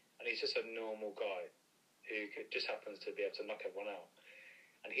 and he's just a normal guy who just happens to be able to knock everyone out.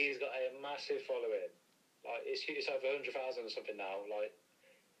 And he's got a massive following. Like it's over 100,000 or something now. Like,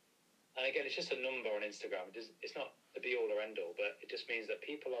 and again, it's just a number on Instagram. It's not the be all or end all, but it just means that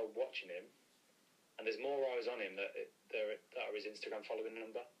people are watching him, and there's more eyes on him that are his Instagram following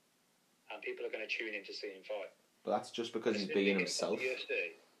number, and people are going to tune in to see him fight. But that's just because he's being himself.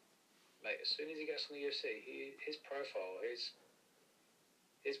 UFC, mate, as soon as he gets on the UFC, his profile,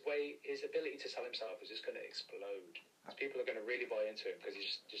 his way, his ability to sell himself is just going to explode. Because people are going to really buy into him because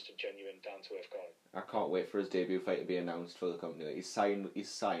he's just a genuine, down-to-earth guy. I can't wait for his debut fight to be announced for the company. Like, he's signed,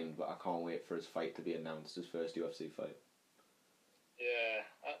 but I can't wait for his fight to be announced, his first UFC fight. Yeah,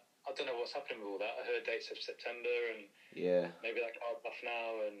 I don't know what's happening with all that. I heard dates of September, and maybe that card's off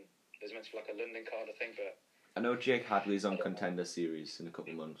now, and there's meant to be like a London card, I think, but... I know Jake Hadley's on Contender Series in a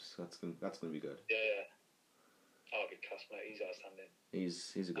couple of months. That's gonna be good. Yeah. Oh, good cast, mate. He's outstanding.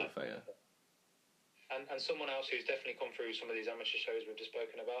 He's a good fighter. And someone else who's definitely come through some of these amateur shows we've just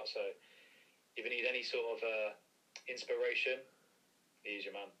spoken about. So if you need any sort of inspiration, he's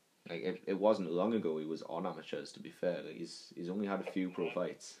your man. Like it wasn't long ago he was on amateurs. To be fair, like, he's only had a few pro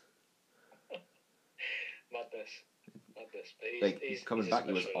fights. Madness. But he's coming back,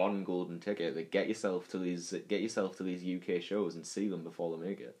 he was on Golden Ticket. Like get yourself to these UK shows and see them before they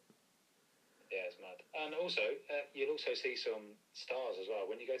make it. Yeah, it's mad. And also, you'll also see some stars as well.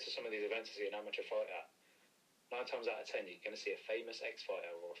 When you go to some of these events to see an amateur fighter, 9 times out of 10 you're going to see a famous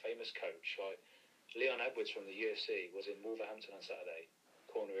ex-fighter or a famous coach. Like Leon Edwards from the UFC was in Wolverhampton on Saturday,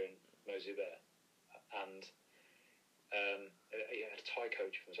 cornering Mo Zubair. And he had a Thai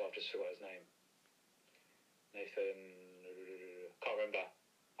coach from, so I've just forgot his name. Nathan, can't remember.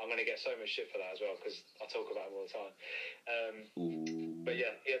 I'm going to get so much shit for that as well because I talk about him all the time. But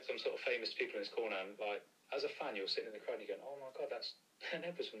yeah, he had some sort of famous people in his corner, and like as a fan, you're sitting in the crowd and you're going, "Oh my god, that's Leon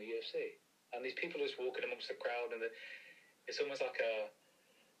Edwards from the UFC." And these people are just walking amongst the crowd, and it's almost like a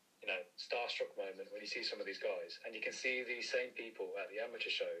starstruck moment when you see some of these guys, and you can see these same people at the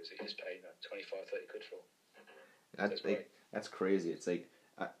amateur shows that you just pay 25, 30 quid for. That's crazy. It's like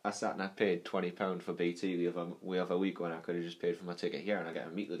I sat and I paid £20 for BT the other week when I could have just paid for my ticket here and I get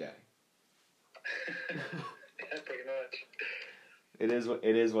to meet the guy. Yeah, pretty much. It is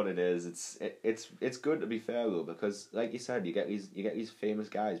what it is. It's good, to be fair though, because like you said, you get these famous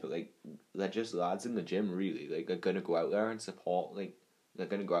guys, but like they're just lads in the gym really. Like they're gonna go out there and support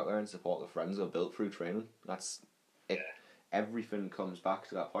the friends they've built through training. That's it. Yeah. Everything comes back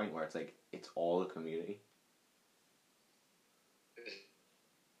to that point where it's like it's all a community.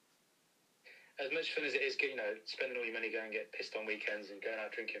 As much fun as it is, spending all your money going and get pissed on weekends and going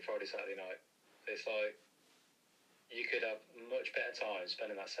out drinking Friday, Saturday night, it's like you could have much better time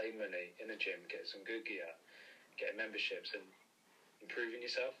spending that same money in the gym, getting some good gear, getting memberships and improving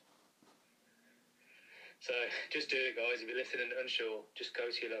yourself. So just do it, guys. If you're listening and unsure, just go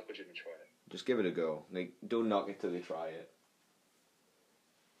to your local gym and try it. Just give it a go. Like, don't knock it till you try it.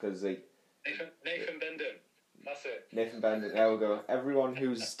 Because Nathan Benden. That's it. Nathan Benden, there we go. Everyone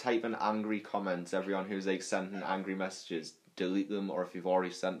who's typing angry comments, everyone who's sending angry messages, delete them, or if you've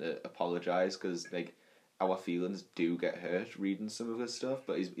already sent it, apologise, because our feelings do get hurt reading some of his stuff,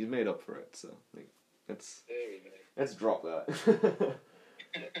 but he's made up for it, so let's drop that.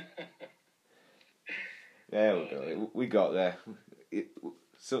 There we go. We got there.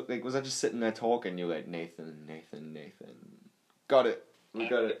 So was I just sitting there talking? You're like Nathan. Got it. We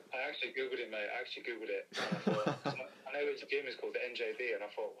got it. I actually googled it, mate. And I thought, I know his gym is called the NJB, and I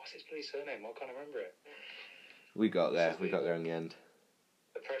thought, what's his bloody surname? I can't remember it. We got there. We got there in the end.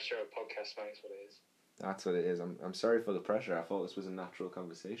 The pressure of podcast, mate, is what it is. That's what it is. I'm sorry for the pressure. I thought this was a natural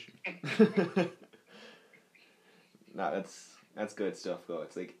conversation. No, that's good stuff though.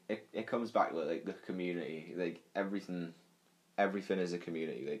 It's like it comes back to like the community. Like everything is a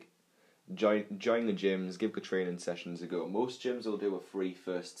community. Like join the gyms, give the training sessions a go. Most gyms will do a free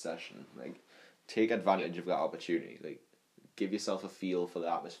first session. Like take advantage of that opportunity. Like give yourself a feel for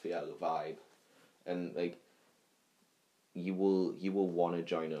the atmosphere, the vibe, and like you will want to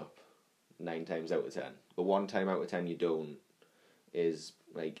join up. 9 times out of 10. But 1 time out of 10 you don't is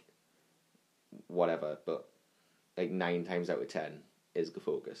like whatever. But like 9 times out of 10 is the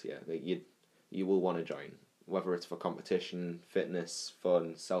focus. Yeah, like you will want to join, whether it's for competition, fitness,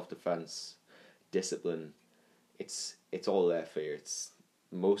 fun, self-defense, discipline. It's all there for you.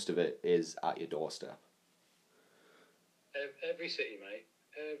 Most of it is at your doorstep. Every city, mate.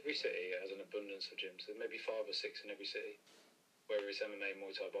 Every city has an abundance of gyms. There's maybe 5 or 6 in every city. Whether it's MMA,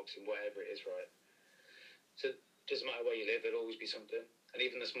 Muay Thai, boxing, whatever it is, right? So it doesn't matter where you live, there'll always be something. And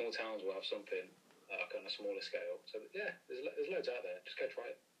even the small towns will have something like on a smaller scale. So yeah, there's loads out there. Just go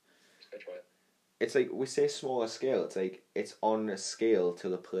try it. It's like we say smaller scale. It's like it's on a scale to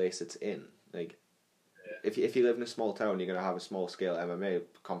the place it's in. Like if you live in a small town, you're gonna have a small scale MMA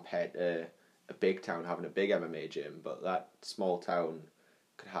compared to a big town having a big MMA gym. But that small town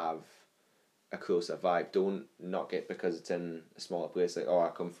could have a closer vibe. Don't knock it because it's in a smaller place. Like, I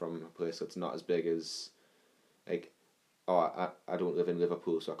come from a place that's not as big as, like, I don't live in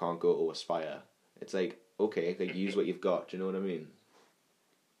Liverpool, so I can't go to Aspire. It's like, okay, like, use what you've got. Do you know what I mean?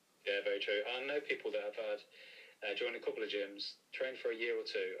 Yeah, very true. I know people that have had joined a couple of gyms, trained for a year or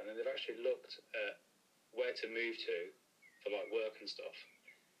two, and then they've actually looked at where to move to for like work and stuff.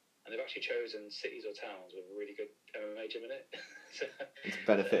 And they've actually chosen cities or towns with a really good MMA gym in it. So, it's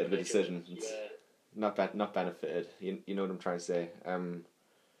benefited the decision. Not benefited. You know what I'm trying to say.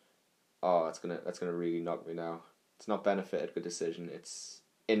 That's gonna really knock me now. It's not benefited good decision. It's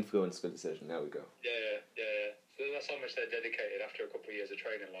influenced good decision. There we go. Yeah. So that's how much they're dedicated after a couple of years of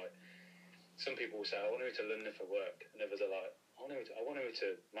training. Like some people will say, I want to move to London for work, and others are like, I want to move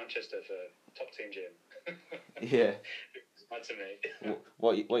to Manchester for top team gym. Yeah. Mad to me.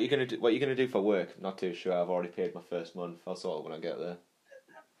 What you gonna do? What you gonna do for work? Not too sure. I've already paid my first month. I'll sort it when I get there.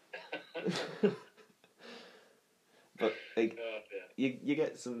 But like, you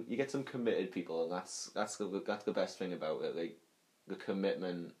get some committed people, and that's the best thing about it. Like the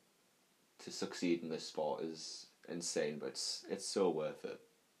commitment to succeed in this sport is insane, but it's so worth it.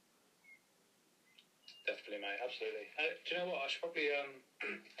 Definitely, mate. Absolutely. Do you know what? I should probably. I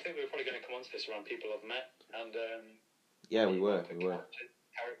think we were probably going to come on to this around people I've met and. Yeah, we were.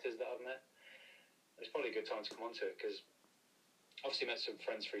 Characters that I've met. It's probably a good time to come on to it because obviously met some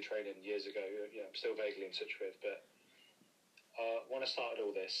friends through training years ago. I'm still vaguely in touch with, but when I started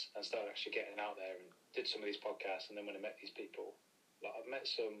all this and started actually getting out there and did some of these podcasts, and then when I met these people, like I've met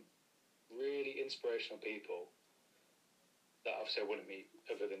some really inspirational people that obviously I wouldn't meet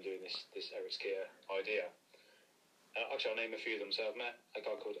other than doing this EryxGear idea. Actually, I'll name a few of them. So I've met a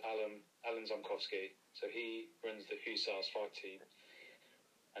guy called Alan Zomkowski. So he runs the Hussars fight team,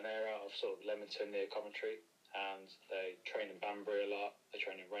 and they're out of sort of Leamington near Coventry, and they train in Banbury a lot. They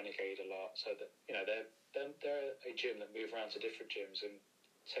train in Renegade a lot. So that they're a gym that move around to different gyms and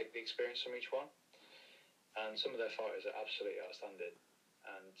take the experience from each one. And some of their fighters are absolutely outstanding.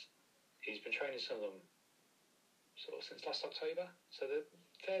 And he's been training some of them sort of since last October. So they're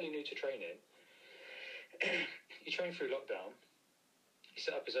fairly new to training. He trained through lockdown. He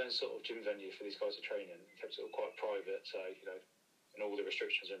set up his own sort of gym venue for these guys to train in. He kept it all quite private, so, and all the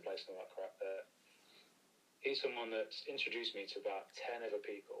restrictions are in place and all that crap there. He's someone that's introduced me to about 10 other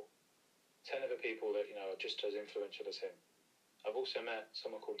people. 10 other people that, are just as influential as him. I've also met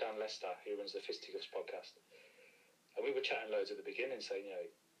someone called Dan Lester, who runs the Fisticuffs podcast. And we were chatting loads at the beginning, saying,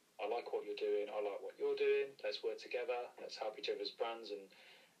 I like what you're doing, I like what you're doing, let's work together, let's help each other's brands and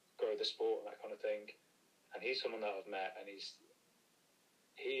grow the sport and that kind of thing. And he's someone that I've met, and he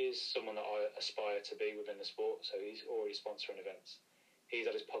is someone that I aspire to be within the sport, so he's already sponsoring events. He's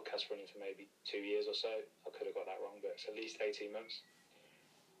had his podcast running for maybe 2 years or so. I could have got that wrong, but it's at least 18 months.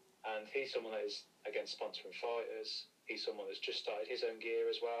 And he's someone that is, again, sponsoring fighters. He's someone that's just started his own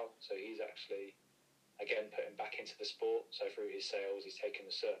gear as well, so he's actually, again, putting back into the sport. So through his sales, he's taking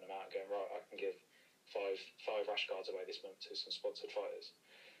a certain amount and going, right, I can give five rash guards away this month to some sponsored fighters.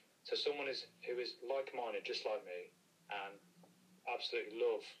 So someone who is like-minded, just like me, and absolutely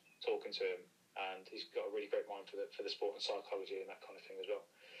love talking to him, and he's got a really great mind for the sport and psychology and that kind of thing as well.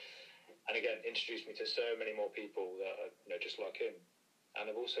 And again, introduced me to so many more people that are just like him. And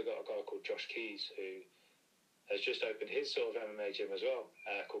I've also got a guy called Josh Keys who has just opened his sort of MMA gym as well,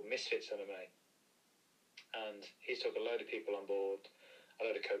 called Misfits MMA. And he's took a load of people on board, a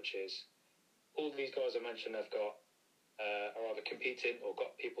load of coaches. All these guys I mentioned have got are either competing or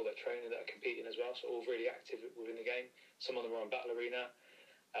got people that train that are competing as well, so all really active within the game. Some of them are on Battle Arena.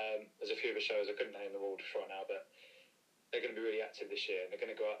 There's a few of the shows, I couldn't name them all just right now, but they're going to be really active this year, and they're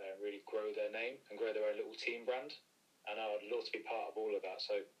going to go out there and really grow their name and grow their own little team brand, and I would love to be part of all of that.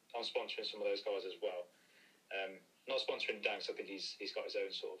 So I'm sponsoring some of those guys as well. not sponsoring Dan, because I think he's got his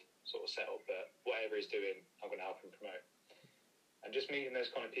own sort of setup, but whatever he's doing, I'm going to help him promote. And just meeting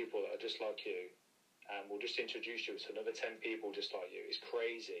those kind of people that are just like you, and we'll just introduce you to another 10 people just like you. It's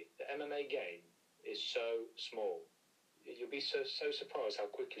crazy. The MMA game is so small. You'll be so surprised how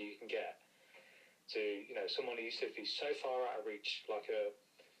quickly you can get to, you know, someone who used to be so far out of reach, like a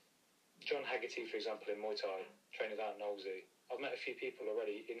John Haggerty, for example, in Muay Thai, training out in Knowlesy. I've met a few people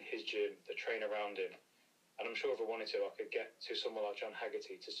already in his gym that train around him. And I'm sure if I wanted to, I could get to someone like John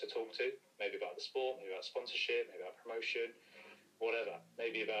Haggerty to talk to, maybe about the sport, maybe about sponsorship, maybe about promotion, whatever.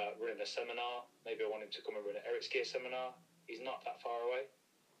 Maybe about running a seminar. Maybe I want him to come and run an EryxGear seminar. He's not that far away.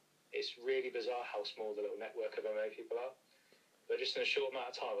 It's really bizarre how small the little network of MMA people are. But just in a short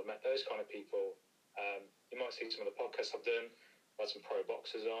amount of time, I've met those kind of people. You might see some of the podcasts I've done. I've had some pro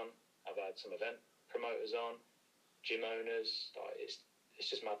boxers on. I've had some event promoters on, gym owners. It's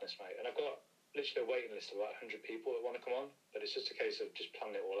just madness, mate. And I've got literally a waiting list of about 100 people that want to come on. But it's just a case of just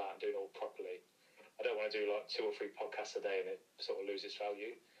planning it all out and doing it all properly. I don't want to do like 2 or 3 podcasts a day and it sort of lose its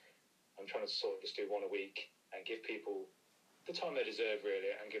value. I'm trying to sort of just do one a week and give people the time they deserve, really,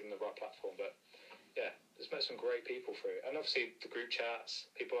 and give them the right platform. But yeah, just met some great people through it. And obviously the group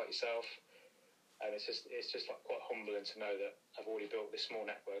chats, people like yourself. And it's just like quite humbling to know that I've already built this small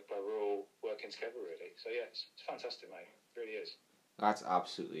network where we're all working together, really. So yeah, it's fantastic, mate. It really is. That's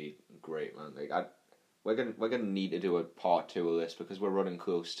absolutely great, man. Like we're gonna need to do a part 2 of this because we're running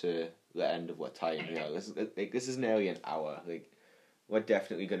close to the end of our time here. This is nearly an hour. Like we're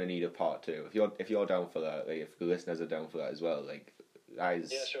definitely gonna need a part 2. If you're down for that, like if the listeners are down for that as well, like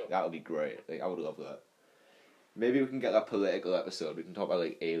sure. That'll be great. Like I would love that. Maybe we can get that political episode. We can talk about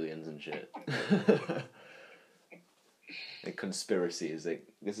like aliens and shit. Like conspiracies. Like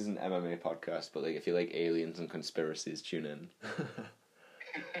this is an MMA podcast, but like if you like aliens and conspiracies, tune in.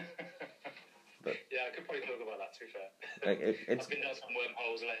 But yeah, I could probably talk about that, to be fair. Like it's I've been down some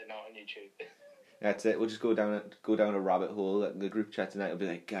wormholes letting out on YouTube. That's it. We'll just go down a rabbit hole. The group chat tonight will be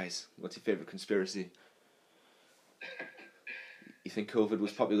like, guys, what's your favourite conspiracy? You think COVID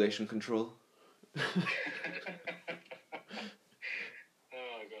was population control? Oh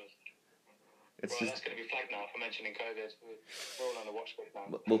god. That's going to be flagged now for mentioning COVID. We're all on the watch list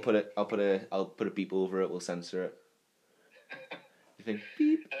now. We'll put it. I'll put a beep over it. We'll censor it. You think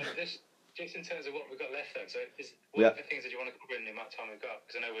beep? Just in terms of what we've got left then, so what other things that you want to cover in the amount of time we've got?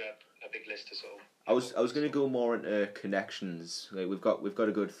 Because I know we have a big list to sort of... I was going to go more into connections. Like we've got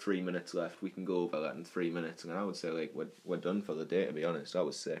a good 3 minutes left. We can go over that in 3 minutes, and I would say like we're done for the day. To be honest, that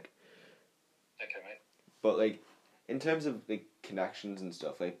was sick. Okay, mate. But like in terms of like connections and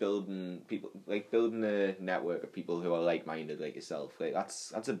stuff, like building a network of people who are like minded like yourself, like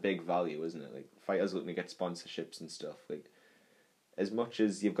that's a big value, isn't it? Like fighters looking to get sponsorships and stuff, like. As much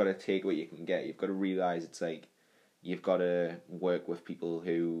as you've got to take what you can get, you've got to realise it's like you've got to work with people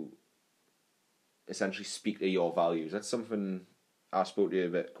who essentially speak to your values. That's something I spoke to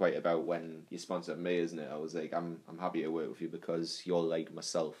you quite about when you sponsored me, isn't it? I was like, I'm happy to work with you because you're like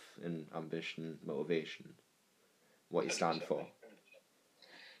myself in ambition, motivation, what you stand for.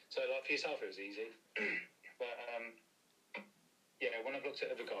 So like for yourself it was easy. But yeah, when I've looked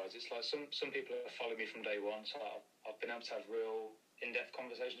at other guys, it's like some people have followed me from day one, so I've been able to have real in-depth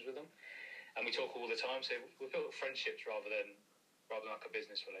conversations with them, and we talk all the time. So we've built friendships rather than like a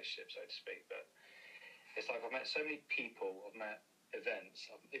business relationship, so to speak. But it's like I've met so many people, I've met events.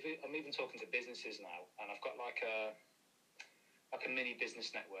 I'm even talking to businesses now, and I've got like a mini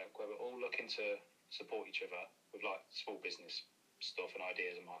business network where we're all looking to support each other with like small business stuff and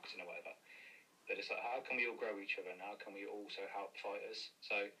ideas and marketing or whatever. But it's like, how can we all grow each other and how can we also help fighters?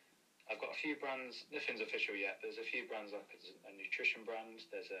 So I've got a few brands, nothing's official yet. There's a few brands like a nutrition brand,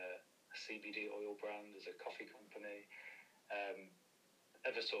 there's a CBD oil brand, there's a coffee company,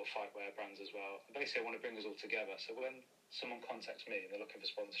 other sort of fightwear brands as well. And basically I want to bring us all together. So when someone contacts me and they're looking for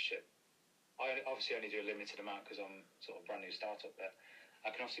sponsorship, I obviously only do a limited amount because I'm sort of a brand new startup, but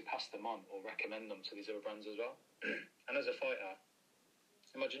I can obviously pass them on or recommend them to these other brands as well. And as a fighter,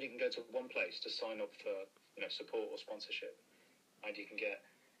 imagine you can go to one place to sign up for, support or sponsorship, and you can get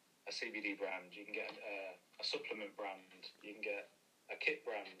a CBD brand, you can get a supplement brand, you can get a kit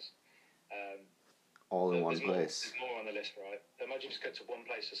brand. All in one place. There's more on the list, right? Imagine just go to one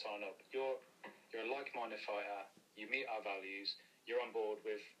place to sign up. You're a like-minded fighter. You meet our values. You're on board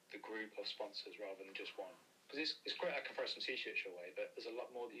with the group of sponsors rather than just one. Because it's great. I can throw some t-shirts your way, but there's a lot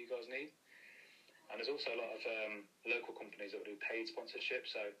more that you guys need. And there's also a lot of local companies that will do paid sponsorship.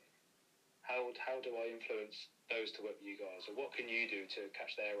 So how do I influence those to work with you guys? Or what can you do to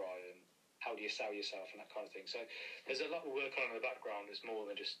catch their eye? And how do you sell yourself and that kind of thing? So there's a lot we're working on in the background. It's more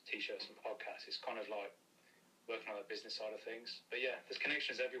than just T-shirts and podcasts. It's kind of like working on the business side of things. But yeah, there's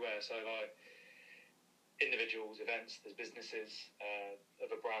connections everywhere. So like individuals, events, there's businesses,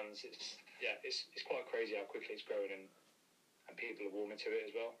 other brands. It's quite crazy how quickly it's growing, and people are warming to it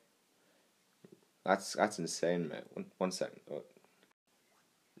as well. That's insane, mate. One second.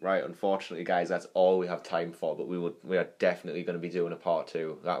 Right, unfortunately, guys, that's all we have time for. But we are definitely going to be doing a part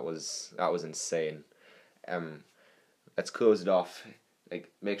 2. That was insane. Let's close it off. Like,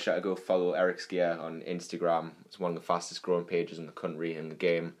 make sure to go follow EryxGear on Instagram. It's one of the fastest growing pages in the country in the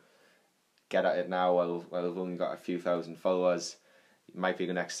game. Get at it now while we've only got a few thousand followers. It might be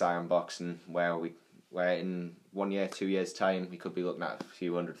the next Sci unboxing where in 1 year, 2 years time we could be looking at a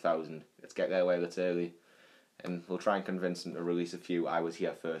few 100,000. Let's get there while it's early, and we'll try and convince them to release a few "I was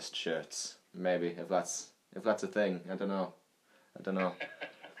here first" shirts. Maybe if that's a thing. I don't know.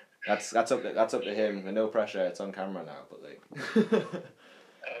 That's up to him. No pressure. It's on camera now, but like.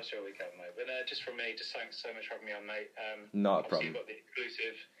 I'm sure we can, mate. But just from me, just thanks so much for having me on, mate. Not a problem. You got the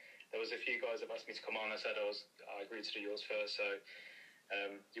exclusive. There was a few guys that asked me to come on. I said I agreed to do yours first, so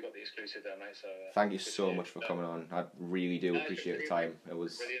you got the exclusive there, mate. So thank you so much for coming on. I really do appreciate the time. That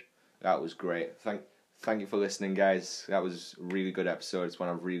was great. Thank you for listening, guys. That was a really good episode. It's one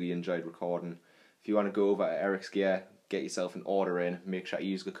I've really enjoyed recording. If you want to go over to EryxGear, get yourself an order in. Make sure to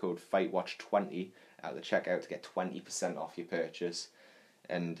use the code Fightwatch20 at the checkout to get 20% off your purchase.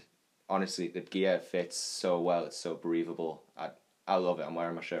 And honestly, the gear fits so well. It's so breathable. I love it. I'm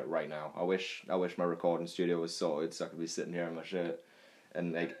wearing my shirt right now. I wish my recording studio was sorted so I could be sitting here in my shirt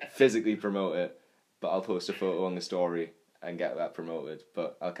and like physically promote it. But I'll post a photo on the story and get that promoted.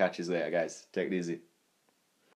 But I'll catch you later, guys. Take it easy.